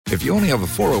If you only have a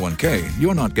 401k,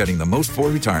 you're not getting the most for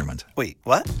retirement. Wait,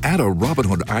 what? Add a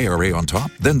Robinhood IRA on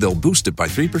top, then they'll boost it by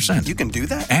 3%. You can do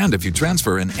that? And if you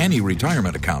transfer in any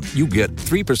retirement account, you get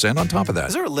 3% on top of that.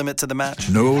 Is there a limit to the match?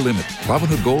 No limit.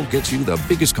 Robinhood Gold gets you the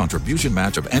biggest contribution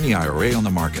match of any IRA on the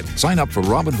market. Sign up for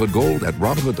Robinhood Gold at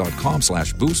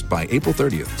Robinhood.com/boost by April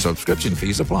 30th. Subscription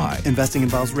fees apply. Investing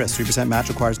involves risk. 3% match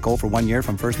requires gold for 1 year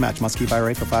from first match. Must keep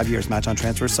IRA for 5 years. Match on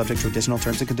transfers subject to additional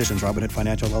terms and conditions. Robinhood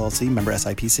Financial LLC, member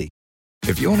SIPC.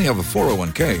 If you only have a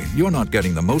 401k, you're not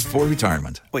getting the most for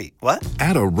retirement. Wait, what?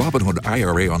 Add a Robinhood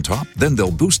IRA on top, then they'll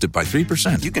boost it by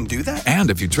 3%. You can do that? And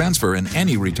if you transfer in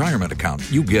any retirement account,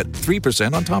 you get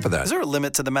 3% on top of that. Is there a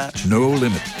limit to the match? No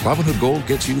limit. Robinhood Gold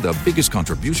gets you the biggest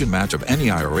contribution match of any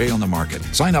IRA on the market.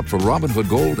 Sign up for Robinhood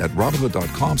Gold at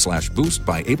Robinhood.com/boost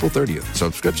by April 30th.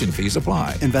 Subscription fees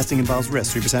apply. Investing involves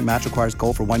risk. 3% match requires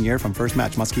gold for 1 year from first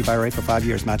match. Must keep IRA for 5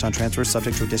 years. Match on transfers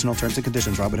subject to additional terms and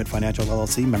conditions. Robinhood Financial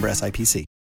LLC, member SIPC.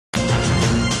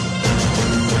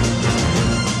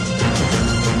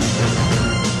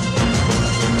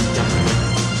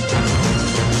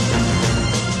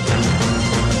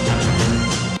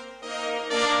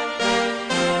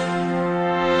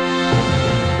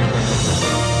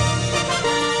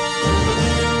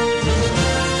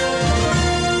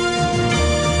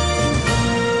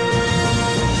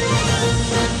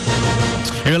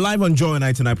 You're live on Joy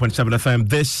 99.7 FM.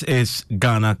 This is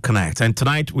Ghana Connect. And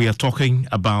tonight we are talking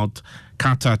about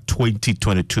Qatar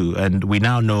 2022. And we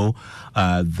now know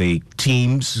the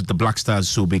teams the Black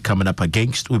Stars will be coming up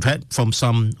against. We've heard from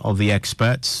some of the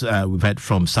experts. We've heard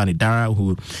from Sani Dara,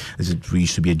 who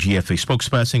used to be a GFA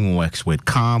spokesperson, who works with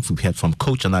CAF. We've heard from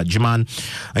Coach Anad Jiman.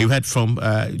 And you've heard from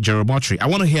Jerome Motri. I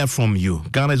want to hear from you.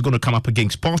 Ghana is going to come up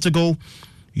against Portugal,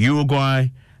 Uruguay,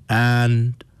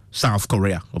 and South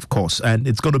Korea, of course, and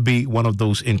it's going to be one of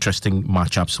those interesting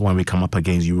matchups when we come up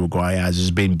against Uruguay, as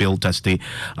it's been built as an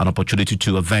opportunity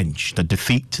to avenge the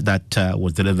defeat that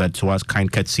was delivered to us, kind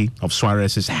courtesy of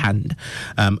Suarez's hand.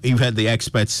 You've heard the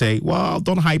experts say, well,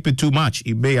 don't hype it too much.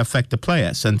 It may affect the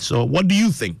players. And so what do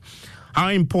you think? How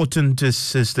important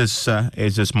is this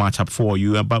matchup for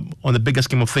you? But on the bigger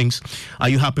scheme of things, are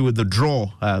you happy with the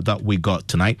draw that we got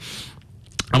tonight?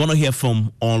 I want to hear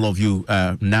from all of you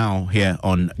now here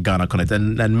on Ghana Connect.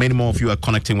 And many more of you are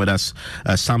connecting with us,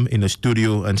 some in the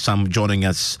studio and some joining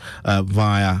us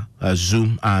via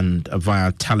Zoom and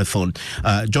via telephone.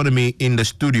 Joining me in the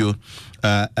studio,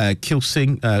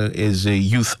 Kilsing is a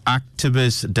youth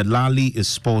activist. Delali is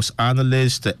sports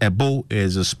analyst. Ebo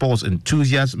is a sports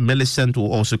enthusiast. Millicent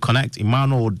will also connect.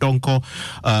 Emmanuel Donko,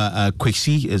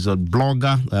 Kwesi is a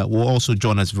blogger. Will also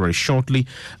join us very shortly.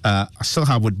 I still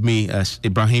have with me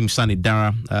Ibrahim Sani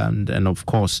Dara and of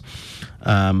course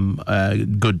a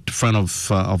good friend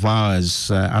of ours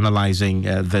analyzing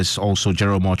this, also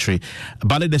Jerome Motri.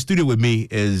 But in the studio with me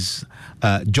is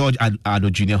George Ado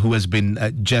Jr., who has been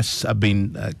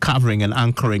covering and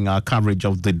anchoring our coverage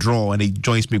of the draw, and he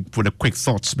joins me with the quick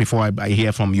thoughts before I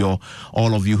hear from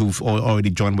all of you who've already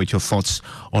joined with your thoughts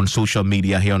on social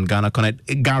media here on Ghana Connect.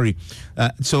 Gary,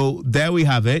 so there we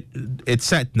have it. It's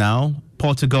set now.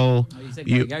 Portugal. Oh, you said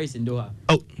Gary's in Doha.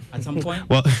 Oh, at some point.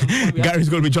 Well, Gary's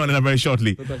going to be joining us very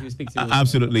shortly. Because we speak to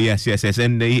absolutely, yes.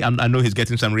 And I know he's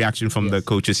getting some reaction from the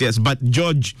coaches. Yes, but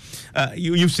George,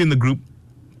 you've seen the group.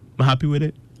 Happy with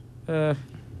it?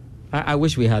 I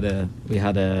wish we had a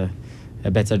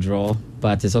better draw,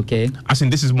 but it's okay. I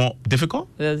think this is more difficult.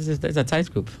 It's a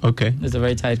tight group. Okay, it's a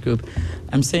very tight group.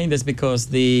 I'm saying this because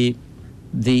the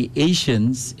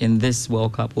Asians in this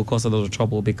World Cup will cause a lot of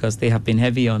trouble because they have been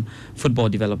heavy on football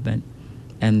development.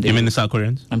 And you mean the South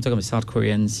Koreans? I'm talking about South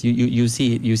Koreans. You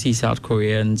see South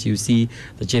Koreans, you see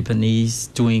the Japanese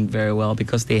doing very well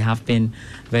because they have been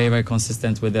very, very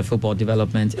consistent with their football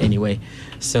development anyway.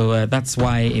 So that's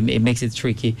why it makes it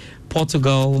tricky.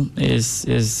 Portugal is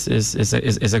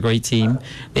a great team.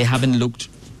 They haven't looked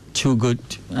too good,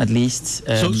 at least.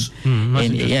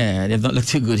 They've not looked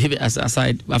too good.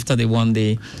 Aside after they won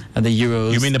the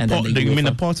Euros. You mean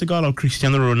the Portugal of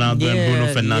Cristiano Ronaldo and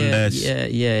Bruno Fernandes?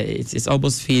 Yeah. It's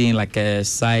almost feeling like a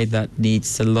side that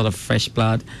needs a lot of fresh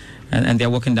blood, and they're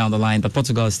walking down the line. But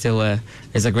Portugal is still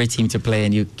is a great team to play,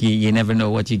 and you never know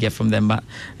what you get from them. But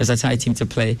it's a tight team to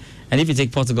play. And if you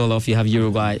take Portugal off, you have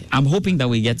Uruguay. I'm hoping that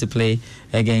we get to play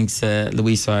against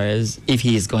Luis Suarez if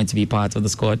he is going to be part of the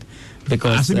squad.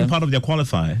 Because has he been part of their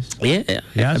qualifiers? Yeah.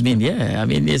 I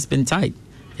mean, it's been tight.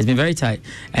 It's been very tight,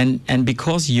 and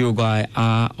because Uruguay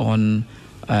are on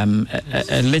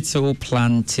a little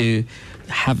plan to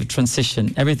have a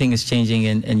transition. Everything is changing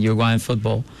in Uruguayan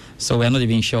football, so we're not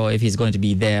even sure if he's going to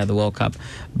be there at the World Cup.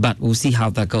 But we'll see how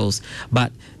that goes.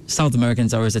 But South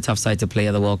Americans are always a tough side to play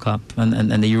at the World Cup,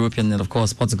 and the European, and of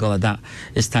course Portugal at that,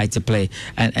 is tight to play.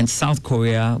 And South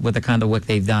Korea, with the kind of work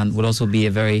they've done, would also be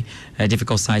a very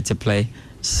difficult side to play.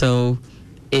 So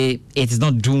it is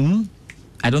not doomed.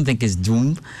 I don't think it's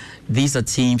doomed. These are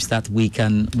teams that we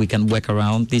can work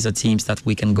around. These are teams that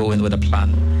we can go in with a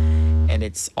plan. And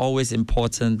it's always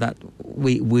important that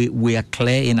we are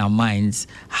clear in our minds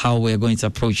how we're going to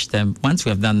approach them. Once we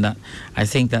have done that, I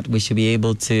think that we should be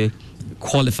able to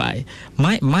qualify.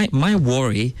 My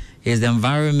worry is the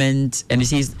environment, and you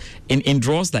see, in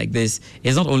draws like this,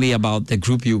 it's not only about the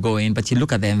group you go in, but you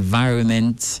look at the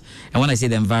environment. And when I say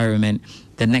the environment,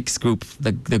 the next group,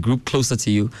 the group closer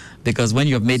to you, because when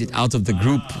you have made it out of the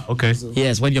group, okay,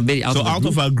 yes, when you've made it out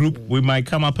of our group, we might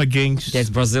come up against.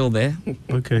 There's Brazil there,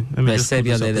 okay, there's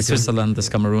Serbia there, there's Switzerland, there's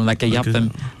Cameroon. Like you have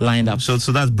them lined up. So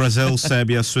that's Brazil,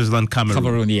 Serbia, Switzerland, Cameroon.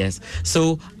 Cameroon, yes.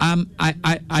 So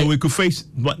so we could face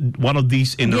one of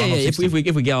these in the round of 16.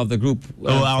 If we get out of the group,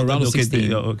 round of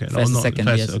 16, first, second,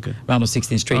 yes, round of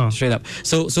 16, straight up.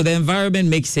 So the environment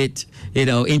makes it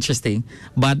interesting,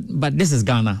 but this is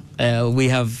Ghana.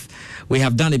 We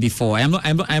have done it before. I'm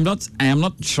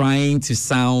not trying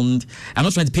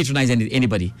to patronize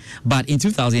anybody. But in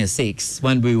 2006,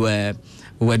 when we were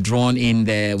drawn in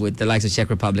there with the likes of Czech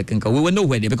Republic and we were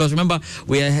nowhere there, because remember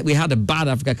we had a bad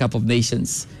Africa Cup of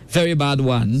Nations, very bad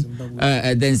one.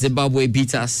 Then Zimbabwe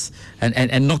beat us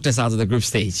and knocked us out of the group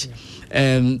stage.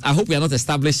 I hope we are not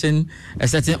establishing a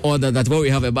certain order that we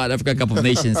have a bad Africa Cup of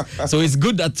Nations. So it's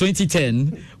good that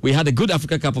 2010 we had a good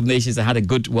Africa Cup of Nations and had a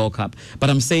good World Cup. But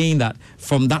I'm saying that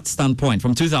from that standpoint,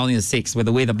 from 2006, with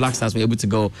the way the Black Stars were able to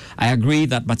go, I agree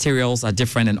that materials are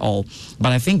different and all.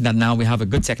 But I think that now we have a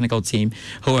good technical team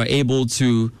who are able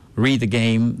to read the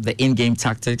game, the in-game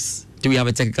tactics. Do we have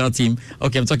a technical team?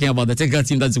 Okay, I'm talking about the technical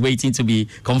team that's waiting to be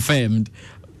confirmed.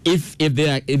 If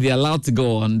they're allowed to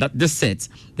go on this set,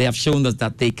 they have shown us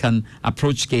that they can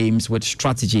approach games with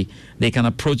strategy. They can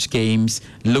approach games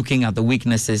looking at the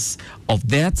weaknesses of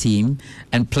their team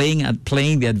and playing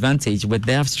the advantage with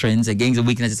their strengths against the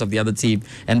weaknesses of the other team,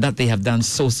 and that they have done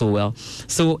so well.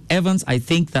 So Evans, I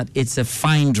think that it's a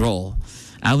fine draw.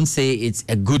 I wouldn't say it's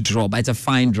a good draw, but it's a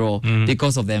fine draw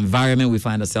because of the environment we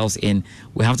find ourselves in.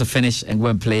 We have to finish and go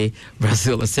and play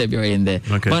Brazil or Serbia in there.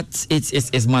 Okay. But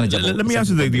it's manageable. Let me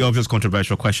ask you the obvious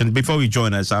controversial question. Before you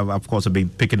join us, I've of course been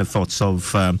picking the thoughts of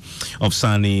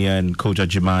Sani and Coach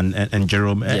Ajiman and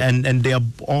Jerome, and they are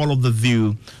all of the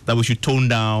view that we should tone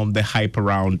down the hype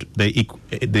around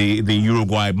the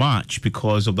Uruguay match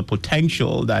because of the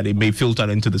potential that it may filter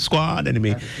into the squad and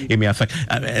it may affect.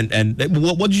 And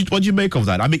what do you make of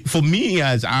that? I mean, for me,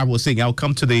 as I was saying, I'll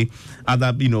come to the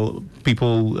other,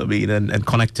 people, and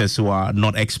connectors who are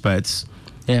not experts.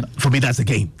 Yeah. For me, that's a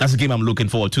game. That's a game I'm looking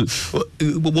forward to.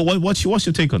 What's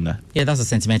your take on that? Yeah, that's the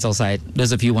sentimental side.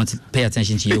 Those of you who want to pay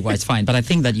attention to Uruguay, it's fine. But I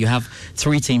think that you have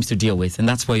 3 teams to deal with, and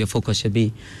that's where your focus should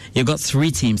be. You've got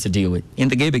 3 teams to deal with. In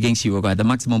the game against Uruguay, the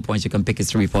maximum points you can pick is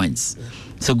 3 points.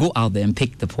 So go out there and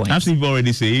pick the points. As you've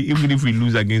already said, even if we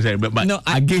lose against everybody, but no,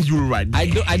 against Uruguay.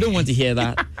 I don't want to hear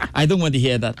that. I don't want to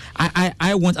hear that.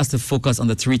 I want us to focus on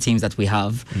the 3 teams that we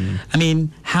have. I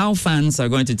mean, how fans are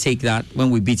going to take that when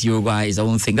we beat Uruguay is our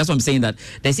own thing. That's what I'm saying, that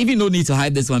there's even no need to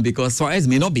hype this one because Suarez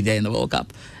may not be there in the World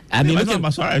Cup. I mean,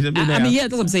 that's what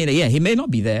I'm saying. Yeah, he may not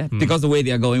be there because the way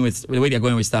they are going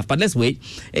with stuff. But let's wait.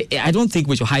 I don't think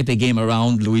we should hype a game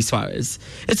around Luis Suarez.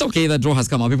 It's okay that draw has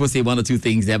come out. People say 1 or 2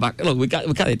 things there, but look, we got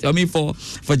it. I mean, for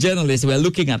journalists, we're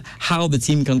looking at how the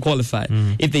team can qualify.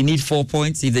 If they need 4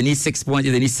 points, if they need 6 points,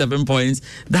 if they need 7 points,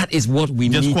 that is what we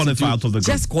need to do.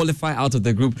 Just qualify out of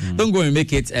the group. Don't go and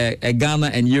make it a Ghana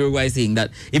and Uruguay thing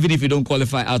that even if you don't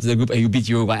qualify out of the group and you beat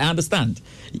Uruguay. I understand.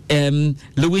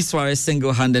 Luis Suarez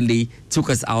single-handedly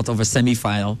took us out of a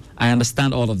semi-final. I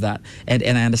understand all of that, and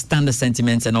I understand the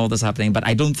sentiments and all that's happening, but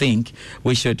I don't think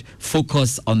we should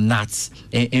focus on that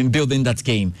in building that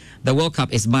game. The World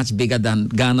Cup is much bigger than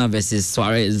Ghana versus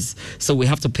Suarez, so we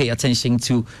have to pay attention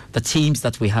to the teams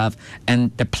that we have,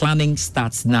 and the planning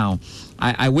starts now.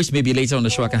 I wish maybe later on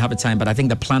the show I can have a time, but I think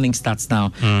the planning starts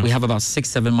now. We have about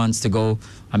 6-7 months to go.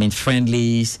 I mean,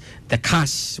 friendlies, the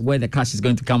cash, where the cash is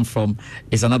going to come from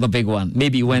is another big one.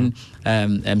 Maybe when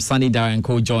Sunny Dara and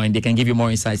co join, they can give you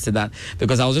more insights to that.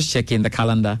 Because I was just checking the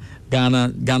calendar.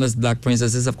 Ghana's Black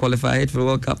Princesses have qualified for the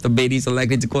World Cup. The Babies are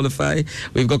likely to qualify.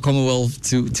 We've got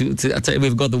Commonwealth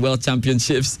we've got the World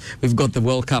Championships. We've got the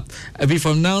World Cup. I mean,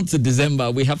 from now to December,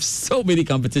 we have so many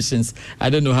competitions. I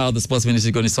don't know how the sports ministry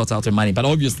is going to sort out their money, but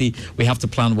obviously we have to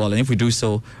plan well. And if we do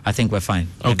so, I think we're fine.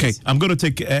 Okay, I'm going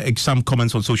to take some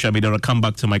comments on social media. I'll come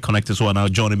back to my connectors who are now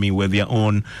joining me with their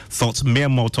own thoughts. Mere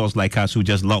mortals like us who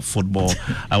just love football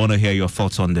I want to hear your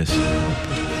thoughts on this.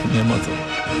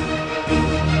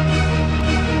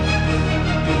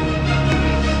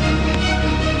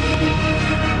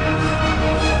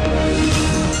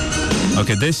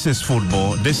 Okay, this is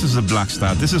football. This is the Black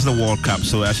Star. This is the World Cup.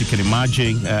 So as you can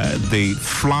imagine, the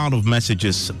flood of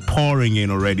messages pouring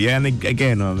in already. And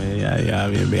again,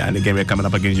 again, we're coming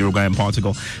up against Uruguay and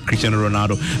Portugal, Cristiano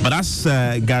Ronaldo. But as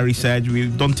Gary said, we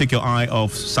don't take your eye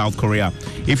off South Korea.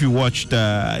 If you watched,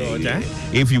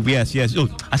 yes. Oh,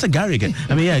 I said Gary again.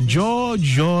 I mean, yeah,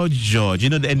 George. You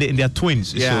know, and they're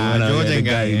twins. Yeah, so, George and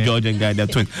Guy. George and Guy, they're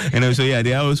twins. You know, so yeah,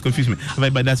 they always confuse me.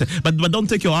 But that's it. But don't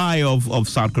take your eye off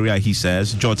South Korea. He says,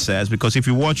 George says, because if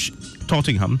you watch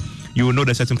Tottenham, you will know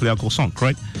there's a certain player called Son,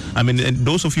 right? I mean, and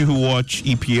those of you who watch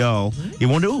EPL, you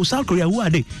wonder, oh, South Korea, who are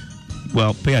they?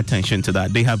 Well, pay attention to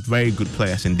that. They have very good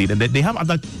players indeed, and they have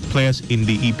other players in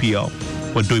the EPL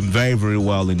who are doing very, very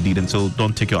well indeed. And so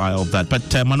don't take your eye off that.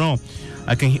 But Manuel,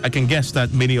 I can guess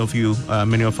that many of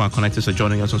our connectors are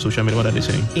joining us on social media. What are they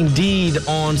saying? Indeed,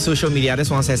 on social media, this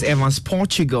one says, Evans,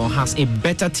 Portugal has a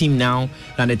better team now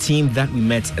than the team that we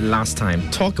met last time.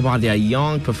 Talk about their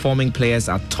young performing players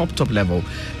at top level.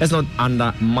 Let's not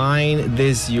undermine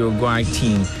this Uruguay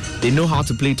team. They know how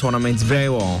to play tournaments very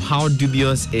well. How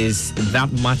dubious is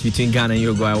that match between Ghana and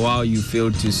Uruguay while you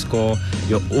failed to score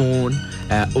your own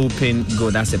open goal?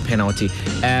 That's a penalty.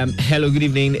 Hello, good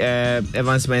evening,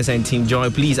 Evans Spencer and Team Joy.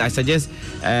 Please, I suggest,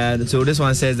 so this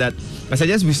one says that I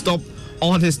suggest we stop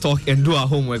all this talk and do our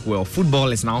homework well.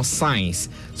 Football is now science,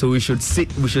 so we should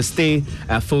stay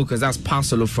focused. That's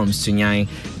Pasolo from Sunyai.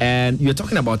 And you're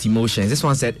talking about emotions. This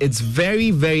one said it's very,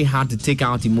 very hard to take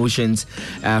out emotions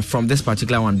from this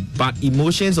particular one, but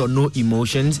emotions or no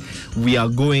emotions, we are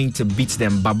going to beat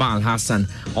them. Baba Al Hassan,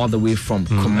 all the way from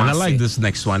Kumasi. And I like this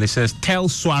next one. It says, tell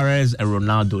Suarez and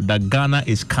Ronaldo that Ghana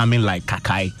is coming like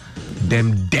Kakai,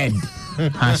 them dead.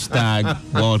 Hashtag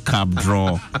World Cup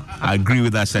draw. I agree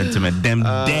with that sentiment. Them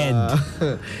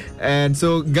dead. And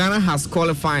so Ghana has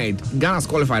qualified.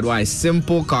 Why?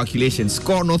 Simple calculation.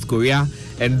 Score North Korea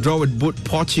and draw with both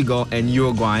Portugal and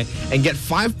Uruguay and get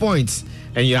 5 points,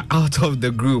 and you're out of the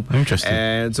group. Interesting.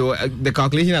 And so the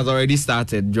calculation has already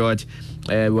started, George.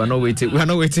 We're not waiting to get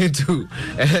to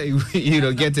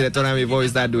the tournament before we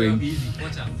start doing.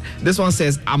 This one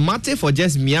says, Amate for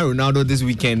just Mia Ronaldo this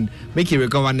weekend. Make it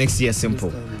recover next year.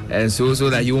 Simple. And so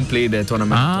that he won't play the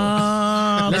tournament.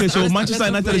 Okay, so Manchester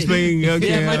United is playing.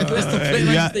 Okay, you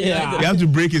have to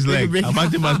break his leg.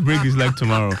 Amate must break his leg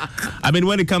tomorrow. I mean,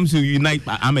 when it comes to United,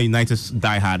 I'm a United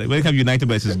diehard. When it comes to United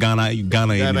versus Ghana any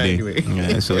day. Anyway.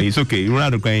 Yeah, so it's okay.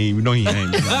 Ronaldo, we don't hear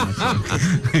him.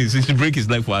 So he should break his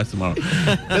leg for us tomorrow.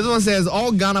 This one says,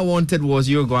 all Ghana wanted was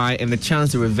Uruguay and the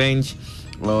chance to revenge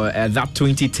that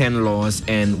 2010 loss,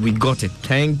 and we got it.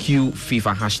 Thank you,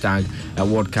 FIFA. Hashtag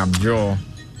World Cup draw.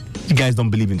 You guys don't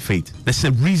believe in fate. There's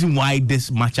a reason why this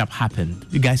matchup happened.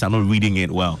 You guys are not reading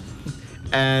it well.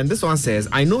 And this one says,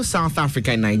 I know South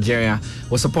Africa and Nigeria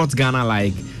will support Ghana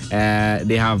like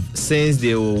they have since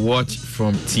they will watch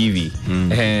from TV.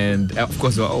 And of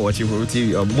course, we're all watching from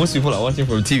TV. Most people are watching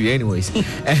from TV anyways.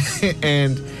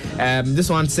 And this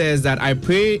one says that I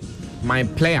pray my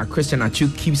player Christian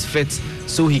Achu keeps fit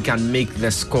so he can make the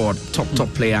squad. Top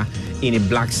player in a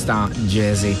Black Star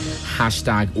jersey.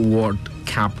 Hashtag World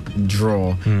Cup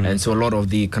draw. And so a lot of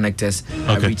the connectors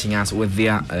are reaching us with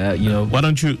their Why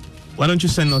don't you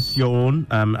send us your own?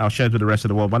 I'll share it with the rest of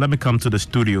the world. But let me come to the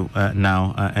studio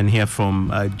now and hear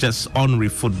from just honorary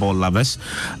football lovers.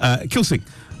 Kilsing,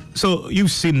 so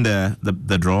you've seen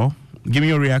the draw. Give me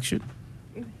your reaction.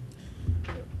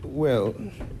 Well,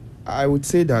 I would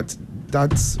say that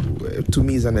to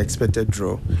me is an expected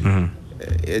draw.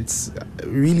 It's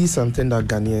really something that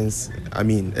Ghanaians,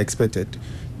 expected.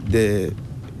 The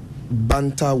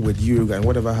banter with Uruguay and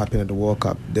whatever happened at the World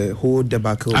Cup, the whole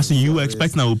debacle. As you were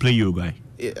expecting I will play Uruguay?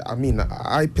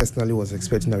 I personally was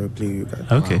expecting I will play Uruguay.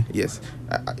 Okay. Wow. Yes.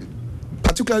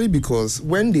 Particularly because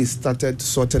when they started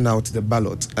sorting out the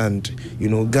ballot and,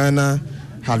 Ghana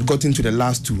had gotten to the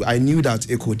last two, I knew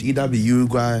that it could either be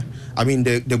Uruguay,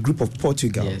 the group of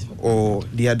Portugal, or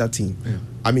the other team.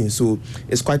 So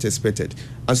it's quite expected.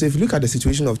 And so if you look at the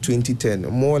situation of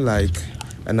 2010, more like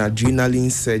an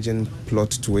adrenaline surging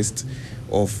plot twist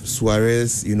of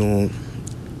Suarez,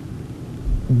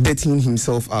 dating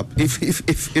himself up,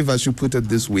 if I should put it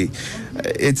this way.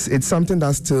 It's something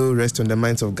that still rests on the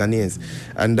minds of Ghanaians,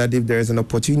 and that if there is an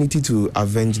opportunity to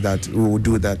avenge that, we will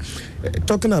do that.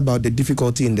 Talking about the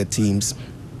difficulty in the teams,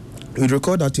 We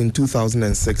recall that in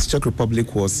 2006, Czech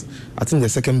Republic was, I think, the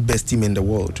second best team in the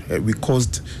world. We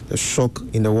caused the shock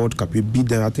in the World Cup. We beat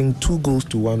them, I think,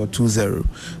 2-1 or 2-0.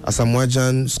 Asamoah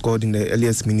Gyan scored in the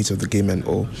earliest minutes of the game and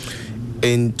all.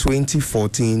 In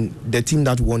 2014, the team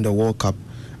that won the World Cup,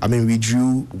 we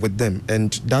drew with them.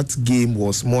 And that game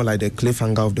was more like the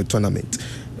cliffhanger of the tournament.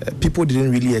 People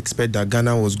didn't really expect that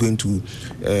Ghana was going to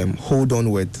hold on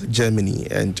with Germany.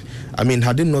 And,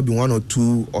 had it not been one or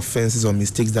two offenses or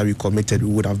mistakes that we committed, we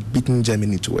would have beaten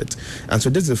Germany to it. And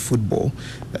so this is football.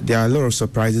 There are a lot of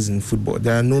surprises in football.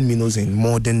 There are no minnows in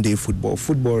modern-day football.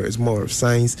 Football is more of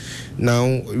science.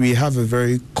 Now, we have a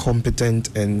very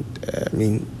competent and,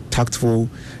 tactful,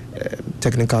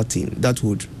 technical team that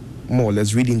would more or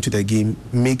less read into the game,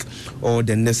 make all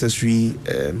the necessary,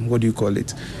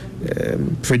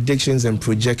 predictions and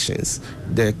projections,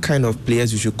 the kind of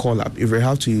players you should call up. If we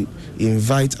have to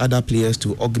invite other players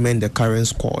to augment the current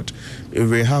squad, if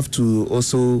we have to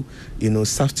also,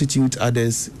 substitute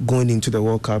others going into the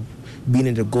World Cup, being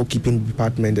in the goalkeeping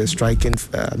department, the striking,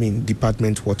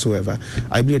 department whatsoever,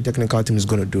 I believe the technical team is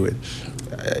going to do it.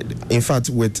 In fact,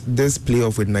 with this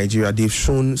playoff with Nigeria, they've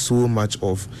shown so much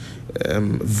of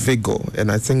vigor,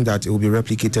 and I think that it will be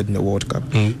replicated in the World Cup.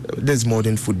 This is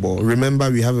modern football. Remember,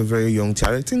 we have a very young team.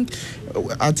 I think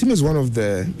our team is one of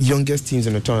the youngest teams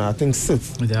in the tournament. I think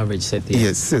sixth. The average set, yeah.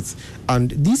 Yes, sixth.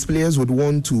 And these players would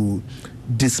want to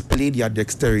display their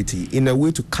dexterity in a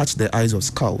way to catch the eyes of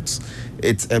scouts.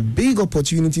 It's a big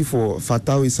opportunity for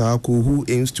Fatawu Issahaku, who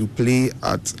aims to play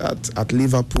at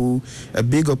Liverpool. A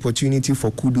big opportunity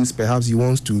for Kudus. Perhaps he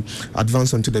wants to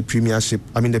advance onto the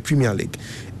the Premier League.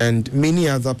 And many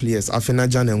other players, Afena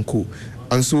Gyan and co.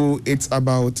 And so it's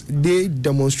about they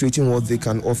demonstrating what they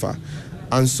can offer.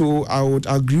 And so I would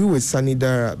agree with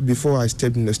Sanida before I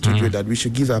stepped in the studio that we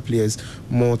should give our players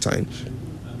more time.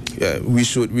 We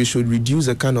should reduce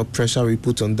the kind of pressure we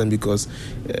put on them, because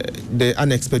the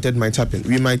unexpected might happen.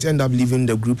 We might end up leaving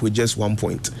the group with just 1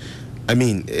 point.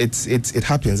 It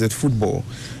happens. It's football.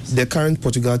 The current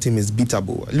Portugal team is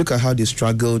beatable. Look at how they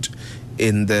struggled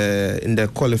in the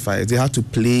qualifiers. They had to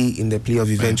play in the playoff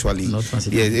eventually.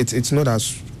 It's not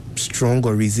as strong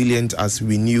or resilient as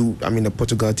we knew. The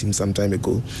Portugal team some time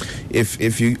ago.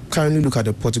 If you currently look at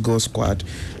the Portugal squad,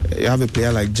 you have a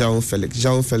player like João Felix.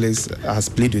 João Felix has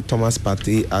played with Thomas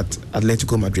Partey at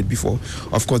Atletico Madrid before.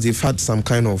 Of course, they've had some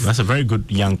kind of. That's a very good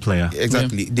young player.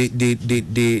 Exactly. Yeah.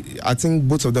 They I think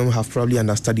both of them have probably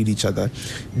understudied each other.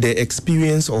 The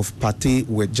experience of Partey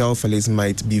with João Felix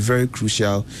might be very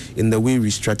crucial in the way we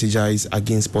strategize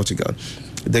against Portugal.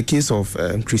 The case of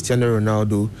Cristiano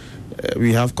Ronaldo.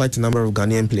 We have quite a number of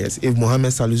Ghanaian players. If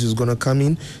Mohamed Salisu is going to come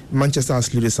in, Manchester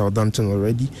has loaded Southampton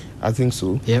already. I think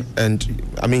so. Yep. And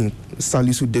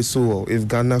Salisu did so well. If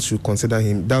Ghana should consider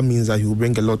him, that means that he will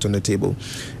bring a lot on the table.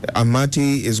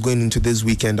 Amati is going into this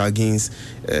weekend against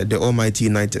the Almighty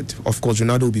United. Of course,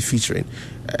 Ronaldo will be featuring.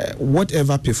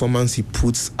 Whatever performance he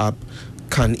puts up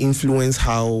can influence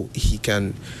how he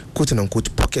can,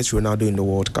 quote-unquote, pocket Ronaldo in the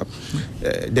World Cup.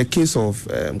 The case of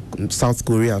South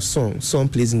Korea, Son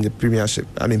plays in the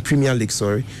Premier League,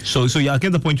 sorry. So I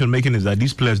get the point you're making is that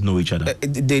these players know each other.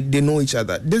 They know each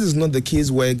other. This is not the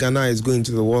case where Ghana is going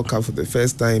to the World Cup for the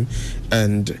first time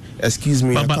and, excuse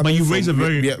me, but you raise a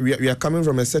very... We are coming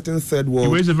from a certain third world.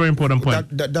 You raise a very important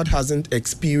point. That hasn't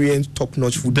experienced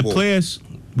top-notch football. The players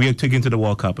we are taking to the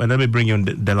World Cup, and let me bring you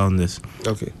on this.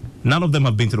 Okay. None of them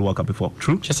have been to the World Cup before.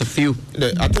 True? Just a few.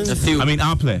 I think a few.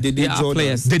 Our players. Did they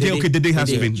players? Did they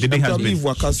has been? Probably if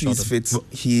Wakasu is fit,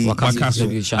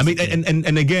 Wakasu.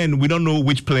 And again, we don't know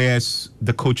which players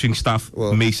the coaching staff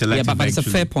may select. Yeah, but it's a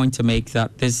fair point to make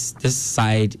that this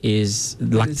side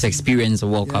lacks experience of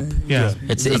World Cup. Yeah.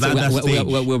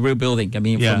 We're rebuilding.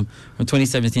 From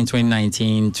 2017,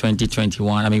 2019,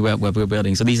 2021. We're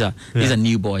rebuilding. So these are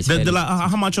new boys.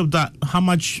 How much would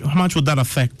that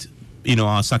affect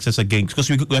our success against, because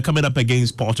we're coming up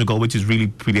against Portugal, which is really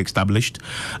pretty established.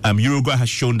 Uruguay has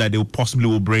shown that they possibly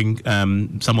will bring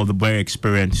some of the very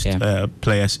experienced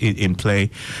players in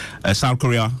play. South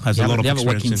Korea has a lot of experience. They have a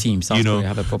working team. South Korea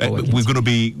have a proper working team. We're going to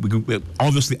be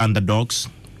obviously underdogs,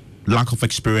 lack of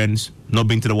experience, not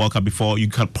been to the World Cup before. You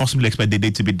can possibly expect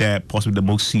Dede to be there, possibly the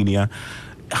most senior.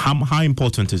 How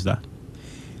important is that?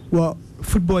 Well,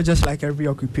 football, just like every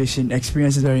occupation,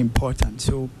 experience is very important.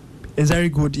 So it's very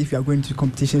good if you are going to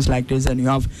competitions like this and you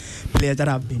have players that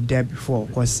have been there before,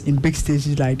 because in big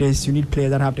stages like this you need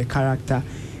players that have the character,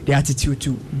 the attitude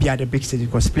to be at the big stage,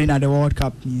 because playing at the World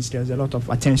Cup means there's a lot of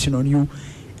attention on you,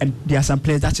 and there are some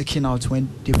players that are keen out when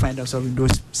they find themselves in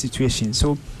those situations.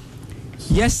 So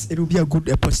Yes, it will be a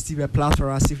positive plus for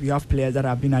us if we have players that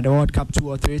have been at the World Cup 2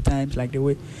 or 3 times, like the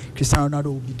way Cristiano Ronaldo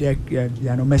will be there,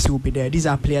 Messi will be there. These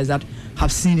are players that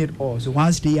have seen it all. So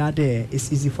once they are there,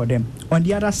 it's easy for them. On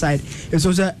the other side, it's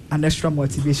also an extra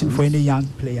motivation for any young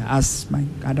player, as my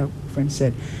other friend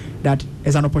said, that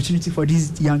it's an opportunity for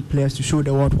these young players to show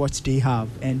the world what they have.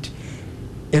 And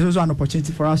it's also an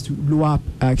opportunity for us to lower up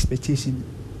our expectation,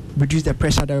 reduce the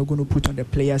pressure that we're going to put on the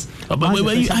players. But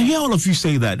I hear all of you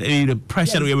say that the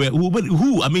pressure. Yes.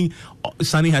 Who? I mean,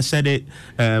 Sunny has said it,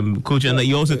 coach, and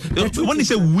you also. When they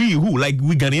say we, who? Like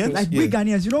we Ghanaians? Like we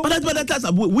Ghanaians, you know. But that's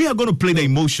we are going to play the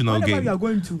emotional game. We are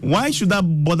going to. Why should that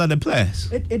bother the players?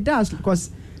 It does,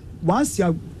 because once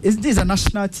this is a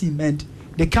national team, and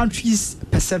the country's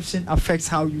perception affects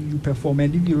how you perform.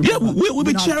 And we'll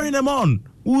be cheering them on.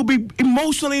 We will be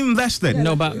emotionally invested.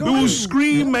 No, but we will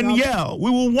scream and yell.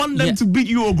 We will want them to beat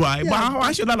Uruguay. But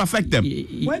how should that affect them?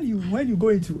 When you go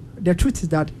into the truth is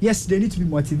that yes, they need to be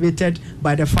motivated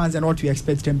by the fans and what we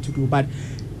expect them to do. But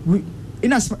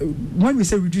when we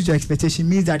say reduce your expectation,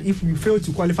 means that if we fail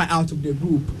to qualify out of the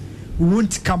group, we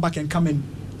won't come and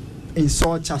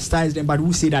insult, chastise them. But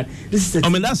we'll say that this is.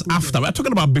 That's after. We're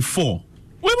talking about before.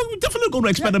 We're definitely going to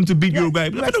expect them to beat Uruguay.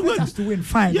 We expect us to win,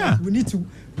 fine. Yeah. We need to.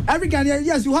 Every Ghanaian,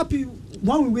 yes, you're happy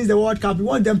when we win the World Cup. We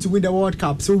want them to win the World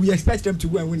Cup. So we expect them to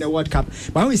go and win the World Cup.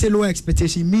 But when we say lower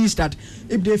expectation, it means that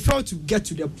if they fail to get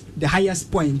to the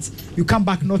highest point, you come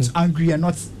back not angry and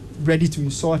not ready to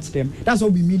insult them. That's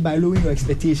what we mean by lowering your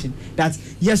expectation. That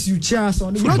yes, you cheer us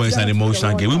on. Football is an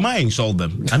emotional game. We might insult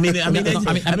them.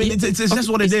 It's just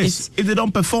what it is. If they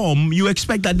don't perform, you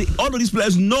expect that all of these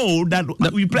players know that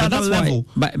we play at that level.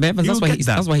 But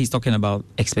that's why he's talking about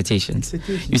expectations.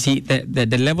 You see,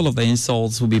 the level of the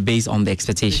insults will be based on the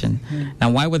expectation. Now,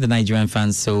 why were the Nigerian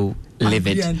fans so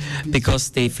livid?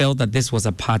 Because they felt that this was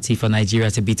a party for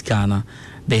Nigeria to beat Ghana.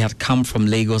 They had come from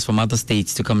Lagos, from other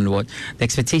states to come and watch. The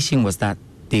expectation was that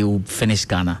they would finish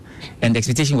Ghana, and the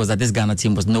expectation was that this Ghana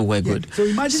team was nowhere good.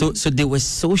 So they were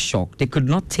so shocked. They could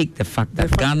not take the fact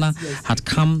that Ghana had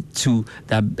come to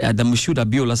the Moshood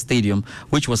Abiola Stadium,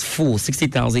 which was full,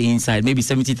 60,000 inside, maybe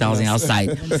 70,000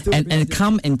 outside, and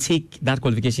come and take that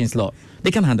qualification slot. They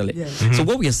can handle it. So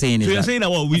what we are saying is you're saying that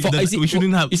we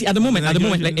shouldn't have. You see, at the moment,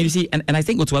 like, you see, and I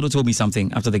think Otuado told me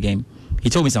something after the game.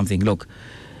 He told me something. Look,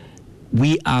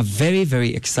 we are very,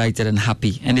 very excited and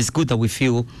happy, and it's good that we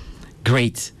feel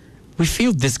great. We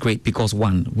feel this great because,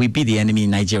 one, we beat the enemy in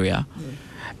Nigeria,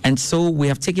 and so we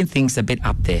have taken things a bit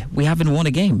up there. We haven't won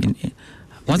a game.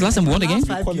 When's the last time we won a game?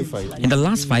 In the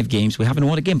last 5 games, we haven't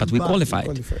won a game, but we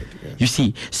qualified. You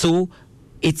see, so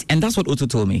and that's what Otto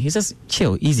told me. He says,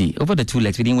 chill, easy. Over the 2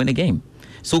 legs, we didn't win a game.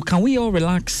 So can we all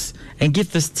relax and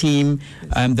give this team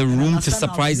the room to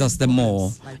surprise us the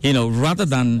more, rather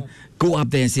than go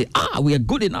up there and say, we are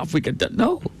good enough. We can.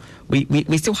 No,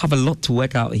 we still have a lot to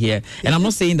work out here. And I'm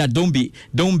not saying that don't be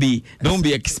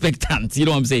expectant. You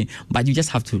know what I'm saying? But you just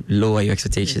have to lower your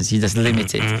expectations. You just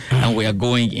limit it, and we are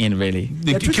going in really.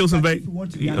 If we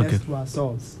want to be honest to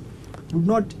ourselves,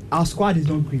 our squad is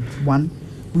not great. One,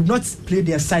 we've not played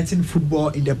the exciting football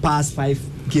in the past 5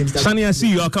 games. Sunny, I see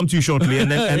you. I'll come to you shortly.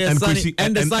 And they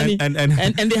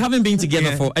haven't been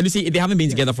together for. And you see, they haven't been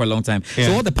together for a long time.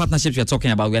 So all the partnerships we are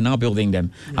talking about, we are now building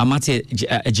them. Amate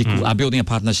Ejiku are building a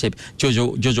partnership.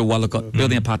 Jojo Walcott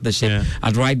building a partnership.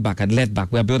 At right back, at left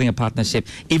back, we are building a partnership.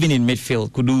 Even in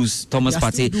midfield, Kudus, Thomas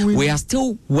Partey, we are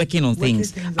still working on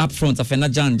things. Up front, Afena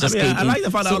Jan just came in. I like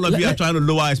the fact that all of you are trying to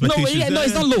lower expectations. No,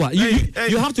 it's not lower.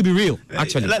 You have to be real.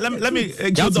 Actually, let me.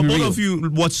 All of you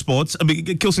watch sports. I mean,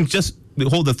 Kilson, just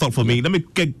hold the thought for me. Let me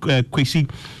get Kwesi,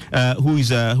 who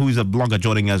is a blogger,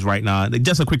 joining us right now.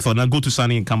 Just a quick thought. Now go to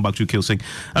Sunny and come back to Kilson.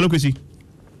 Hello, Kwesi.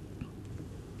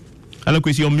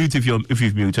 You're mute if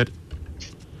you've muted.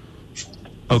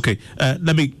 Okay.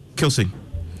 Let me Kilson.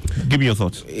 Give me your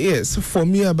thoughts. Yes, for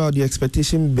me about the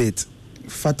expectation bit.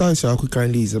 Fatan Shaku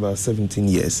currently is about 17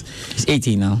 years. He's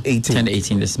 18 now. 10 to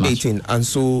 18 this month. 18. And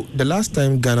so the last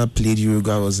time Ghana played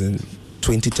Uruguay was in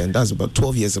 2010. That's about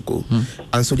 12 years ago.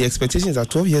 And so the expectations are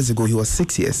 12 years ago, he was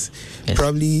 6 years. Yes.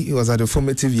 Probably he was at the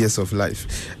formative years of life.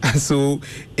 And so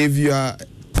if you are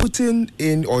putting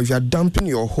in, or if you are dumping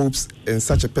your hopes in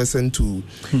such a person to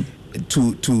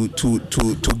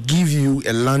give you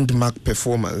a landmark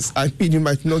performance, I mean, you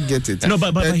might not get it. No,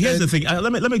 but here's the thing.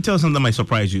 Let me tell you something that might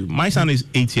surprise you. My son is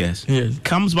 8 years. Yes.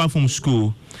 Comes back from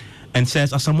school and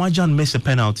says, Asamoah Gyan missed a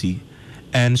penalty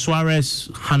and Suarez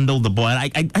handled the ball. I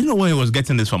don't know where he was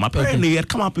getting this from. Apparently, he had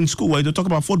come up in school where they talk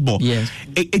about football. Yes.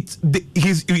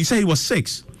 He said he was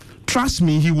 6. trust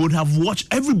me, he would have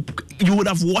watched you would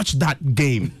have watched that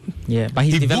game. Yeah, but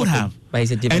he's He developing. would have. But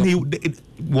he's a developer.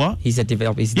 What? He's a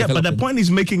developer. Yeah, but the point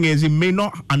he's making is he may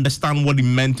not understand what he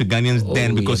meant to Ghanaians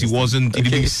then because he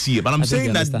didn't see it. But I'm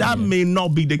saying that may not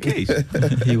be the case.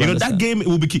 That game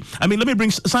will be key. I mean, let me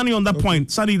bring Sunny on that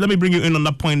point. Sunny, let me bring you in on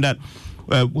that point that.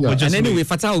 And anyway,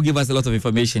 Fatah will give us a lot of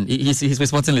information. He's with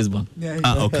Sporting Lisbon.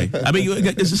 Okay. I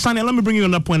mean, Sunny, let me bring you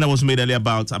on that point that was made earlier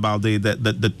about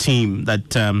the team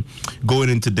that going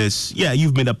into this. Yeah,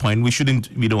 you've made a point. We shouldn't,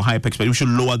 hype expect. We should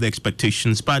lower the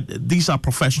expectations. But these are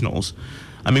professionals.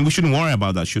 I mean, we shouldn't worry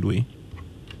about that, should we?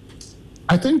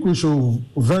 I think we should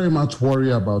very much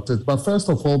worry about it. But first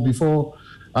of all, before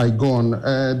I go on,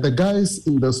 the guys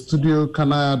in the studio,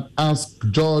 can I ask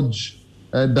George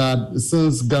that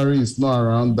since Gary is not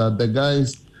around, that the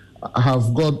guys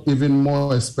have got even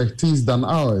more expertise than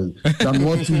ours, than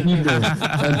what we do.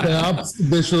 And perhaps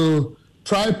they should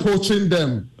try poaching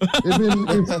them, even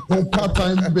if on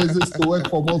part-time basis to work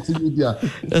for multimedia.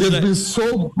 They've been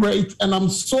so great, and I'm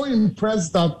so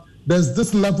impressed that there's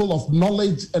this level of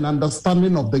knowledge and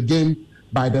understanding of the game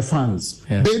by the fans.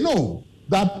 Yeah. They know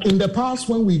that in the past,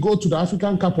 when we go to the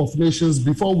African Cup of Nations,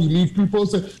 before we leave, people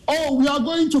say, oh, we are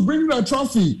going to bring the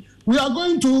trophy. We are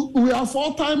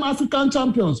 4-time African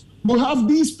champions. We have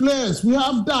these players. We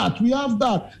have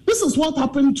that. This is what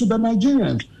happened to the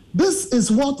Nigerians. This is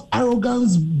what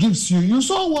arrogance gives you. You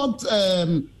saw what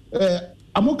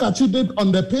Amokachi did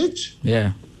on the pitch?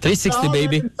 Yeah. 360,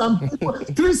 baby.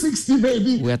 360,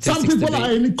 baby. Some people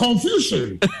are in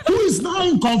confusion. Who is now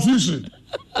in confusion?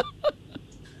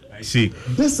 See,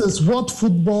 this is what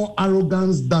football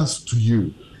arrogance does to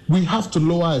you. We have to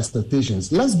lower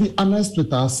expectations. Let's be honest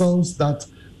with ourselves that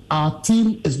our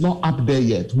team is not up there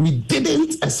yet. We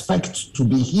didn't expect to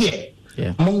be here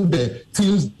among the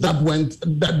teams that went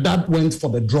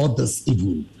for the draw this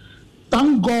evening.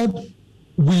 Thank God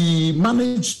we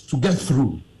managed to get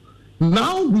through.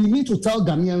 Now we need to tell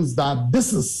Ghanaians that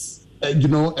this is a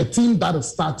team that is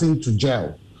starting to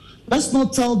gel. Let's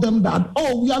not tell them that,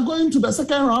 oh, we are going to the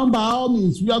second round by all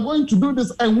means. We are going to do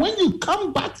this. And when you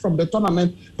come back from the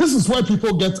tournament, this is where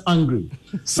people get angry.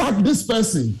 Sack this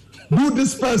person, do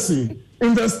this person,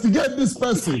 investigate this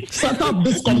person, set up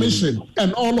this commission,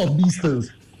 and all of these things.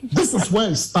 This is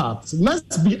where it starts.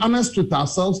 Let's be honest with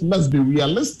ourselves. Let's be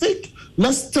realistic.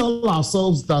 Let's tell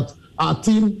ourselves that our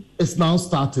team is now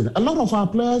starting. A lot of our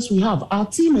players we have are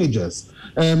teenagers.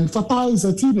 Fatah is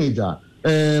a teenager.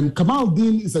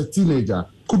 Kamaldeen is a teenager.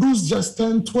 Kudus just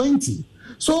turned 20.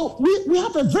 So we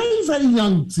have a very, very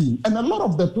young team. And a lot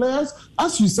of the players,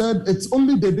 as you said, it's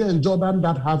only Dede and Jordan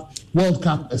that have World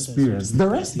Cup experience. The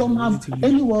rest don't have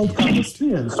any World Cup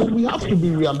experience. So we have to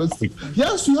be realistic.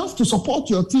 Yes, you have to support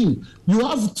your team. You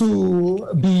have to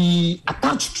be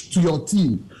attached to your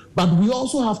team. But we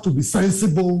also have to be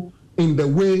sensible in the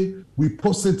way we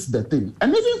posit the thing.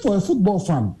 And even for a football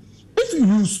fan, if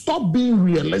you stop being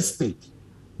realistic,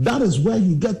 that is where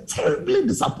you get terribly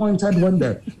disappointed when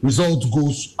the result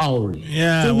goes our way.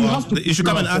 Yeah, so you should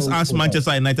come and ask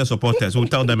Manchester United supporters. We'll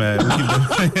tell them.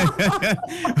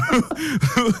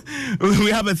 We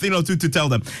have a thing or two to tell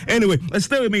them. Anyway,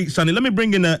 stay with me, Sonny. Let me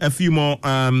bring in a few more,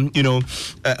 on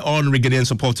Ghanaian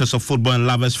supporters of football and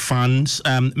lovers, fans.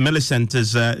 Millicent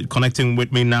is connecting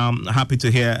with me now. Happy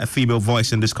to hear a female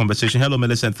voice in this conversation. Hello,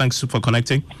 Millicent. Thanks for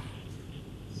connecting.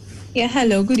 Yeah,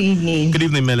 hello, good evening. Good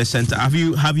evening, Millicent. Have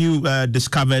you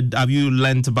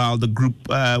learnt about the group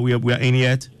we are in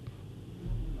yet?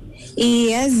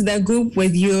 Yes, the group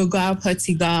with Uruguay,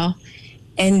 Portugal,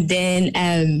 and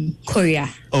then Korea.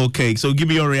 Okay, so give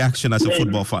me your reaction as a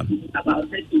football fan.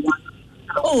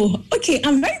 Oh, okay.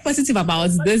 I'm very positive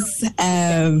about this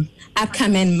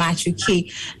upcoming match,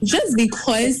 okay? Just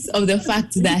because of the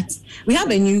fact that we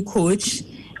have a new coach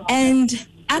and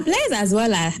our players as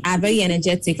well are very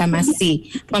energetic, I must say,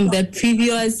 from the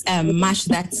previous match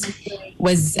that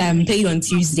was played on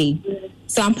Tuesday.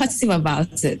 So I'm positive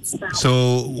about it.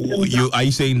 So are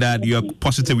you saying that you're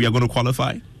positive we are going to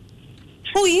qualify?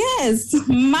 Oh, yes.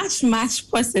 Much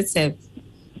positive.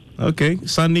 Okay,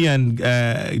 Sunny and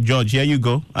George, here you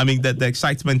go. I mean, the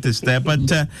excitement is there. But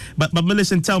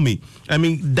Millicent, tell me, I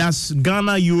mean, does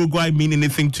Ghana-Uruguay mean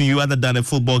anything to you other than a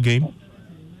football game?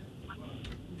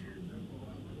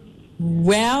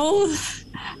 Well,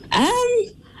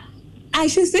 I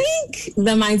should think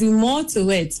there might be more to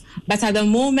it. But at the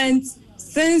moment,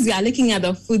 since we are looking at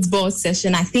the football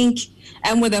session, I think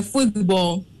with the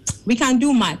football, we can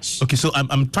do much. Okay, so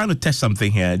I'm trying to test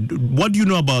something here. What do you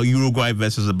know about Uruguay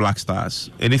versus the Black Stars?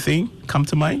 Anything come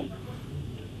to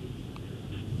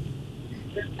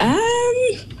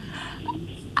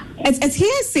It's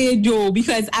hearsay, Joe,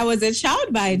 because I was a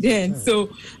child by then. So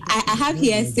I have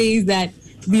hearsays that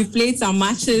we played some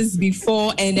matches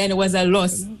before and then it was a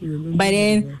loss. But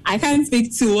then I can't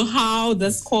speak to how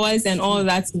the scores and all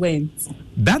that went.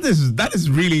 That is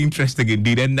really interesting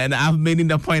indeed, and I've made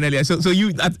the point earlier. So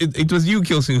it was you,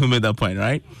 Kilson, who made that point,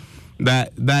 right?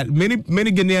 That many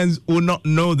Ghanaians will not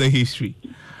know the history.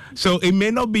 So it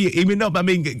may not. I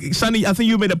mean, Sonny, I think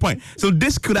you made a point. So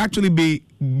this could actually be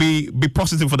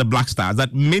positive for the Black Stars.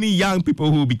 That many young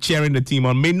people who will be cheering the team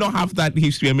on may not have that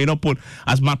history and may not put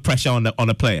as much pressure on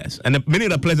the players. And many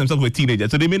of the players themselves were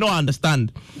teenagers, so they may not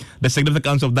understand the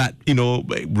significance of that,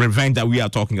 revenge that we are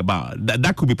talking about.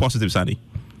 That could be positive, Sonny.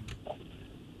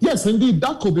 Yes, indeed,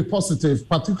 that could be positive,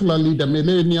 particularly the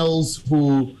millennials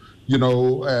who,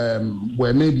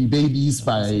 were maybe babies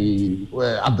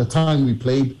at the time we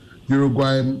played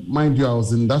Uruguay. Mind you, I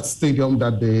was in that stadium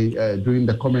that day doing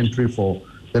the commentary for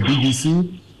the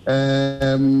BBC.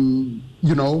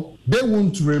 They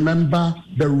won't remember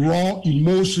the raw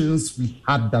emotions we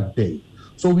had that day.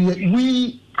 So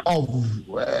we of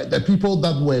the people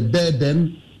that were there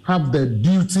then have the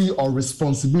duty or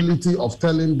responsibility of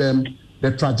telling them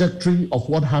the trajectory of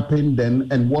what happened then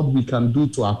and what we can do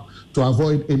to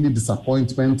avoid any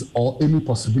disappointment or any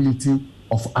possibility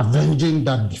of avenging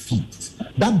that defeat.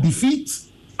 That defeat,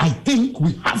 I think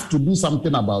we have to do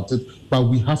something about it, but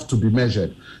we have to be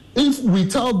measured. If we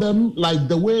tell them, like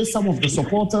the way some of the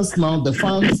supporters now, the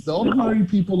fans, the ordinary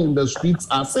people in the streets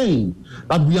are saying,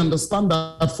 that we understand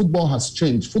that football has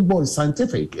changed. Football is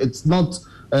scientific. It's not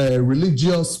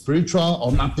religious, spiritual,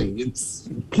 or nothing. It's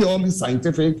purely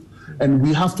scientific. And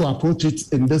we have to approach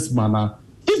it in this manner.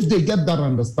 If they get that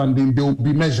understanding, they will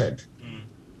be measured.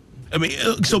 I mean,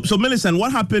 so Millicent,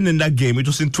 what happened in that game? It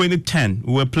was in 2010.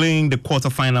 We were playing the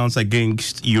quarterfinals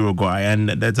against Uruguay, and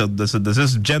there's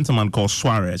this gentleman called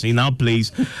Suarez. He now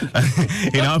plays,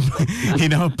 he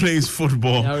now plays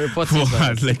football for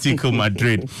Atletico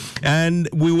Madrid, and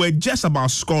we were just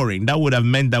about scoring. That would have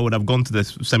meant that would have gone to the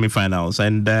semifinals,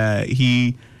 and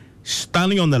he,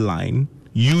 standing on the line,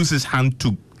 used his hand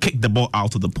to kick the ball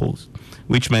out of the post,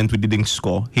 which meant we didn't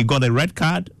score. He got a red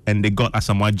card, and they got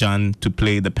Asamoah Gyan to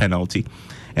play the penalty.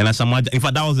 And Asamoah Gyan, in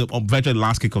fact, that was the virtually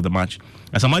last kick of the match.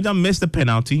 Asamoah Gyan missed the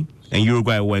penalty, and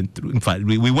Uruguay went through. In fact,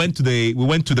 we went to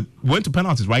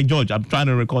penalties, right, George? I'm trying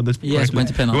to record this. Yes, went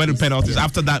to penalties. We went to penalties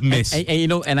after that miss. And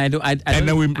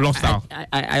then we lost out.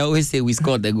 I always say we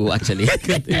scored the goal, actually.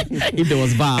 If there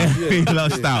was VAR. We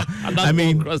lost out. I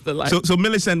mean, so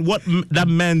Millicent, what that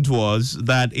meant was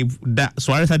that if that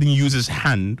Suarez hadn't used his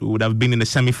hand, we would have been in the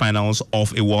semi-finals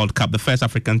of a World Cup, the first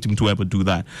African team to ever do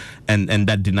that, and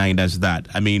that denied us that.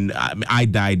 I mean, I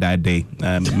died that day.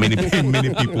 Many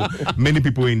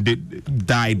people indeed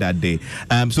died that day.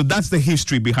 So that's the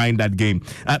history behind that game.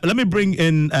 Let me bring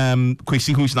in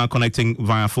Kwesi, who's now connecting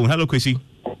via phone. Hello, Kwesi.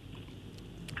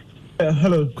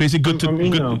 Hello, Kwesi. Good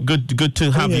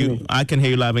to have you. I can hear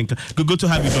you loud and clear. Good to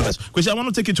have you join us, Kwesi. I want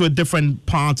to take you to a different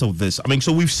part of this. I mean,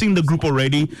 so we've seen the group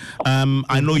already.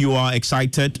 I know you are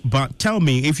excited, but tell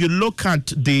me, if you look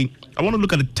at I want to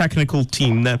look at the technical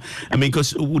team. I mean,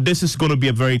 because this is going to be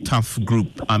a very tough group.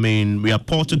 I mean, we have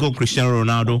Portugal, Cristiano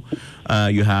Ronaldo.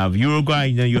 You have Uruguay,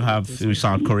 and then you have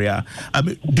South Korea. I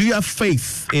mean, do you have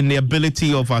faith in the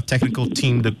ability of our technical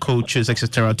team, the coaches,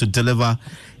 etc., to deliver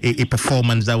a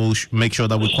performance that will make sure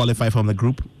that we qualify from the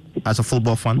group as a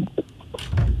football fan?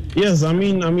 Yes, I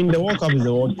mean, the World Cup is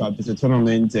the World Cup. It's a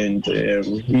tournament, and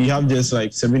we have just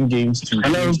like 7 games to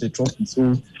finish the trophy.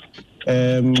 So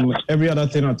every other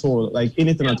thing at all, like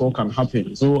anything at all, can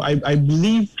happen. So I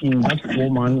believe in that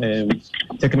 4-man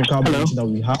technical bench that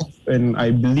we have, and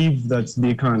I believe that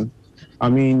they can,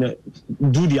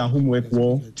 do their homework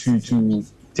well to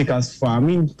take us far. I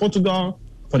mean, Portugal,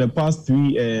 for the past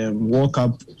 3 World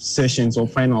Cup sessions or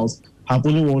finals, have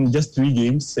only won just 3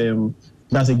 games. That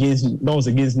was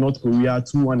against North Korea,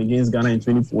 2-1 against Ghana in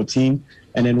 2014,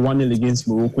 and then 1-0 against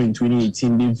Morocco in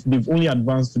 2018. They've only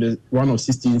advanced to the round of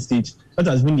 16 stage. That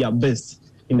has been their best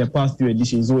in the past 3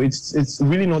 editions. So it's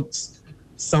really not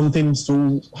something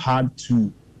so hard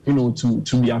to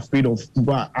be afraid of.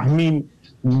 But I mean,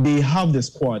 they have the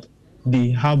squad,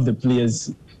 they have the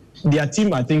players. Their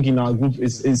team, I think, in our group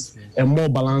is a more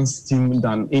balanced team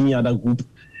than any other group.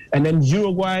 And then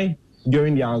Uruguay,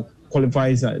 during their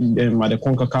qualifiers at the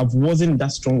CONCACAF, wasn't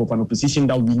that strong of an opposition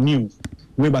that we knew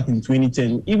way back in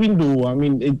 2010. Even though,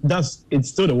 it's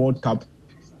still the World Cup.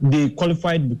 They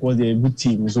qualified because they're a good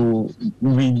team. So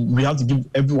we have to give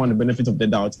everyone the benefit of the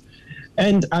doubt.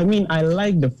 And I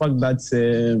like the fact that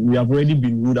we have already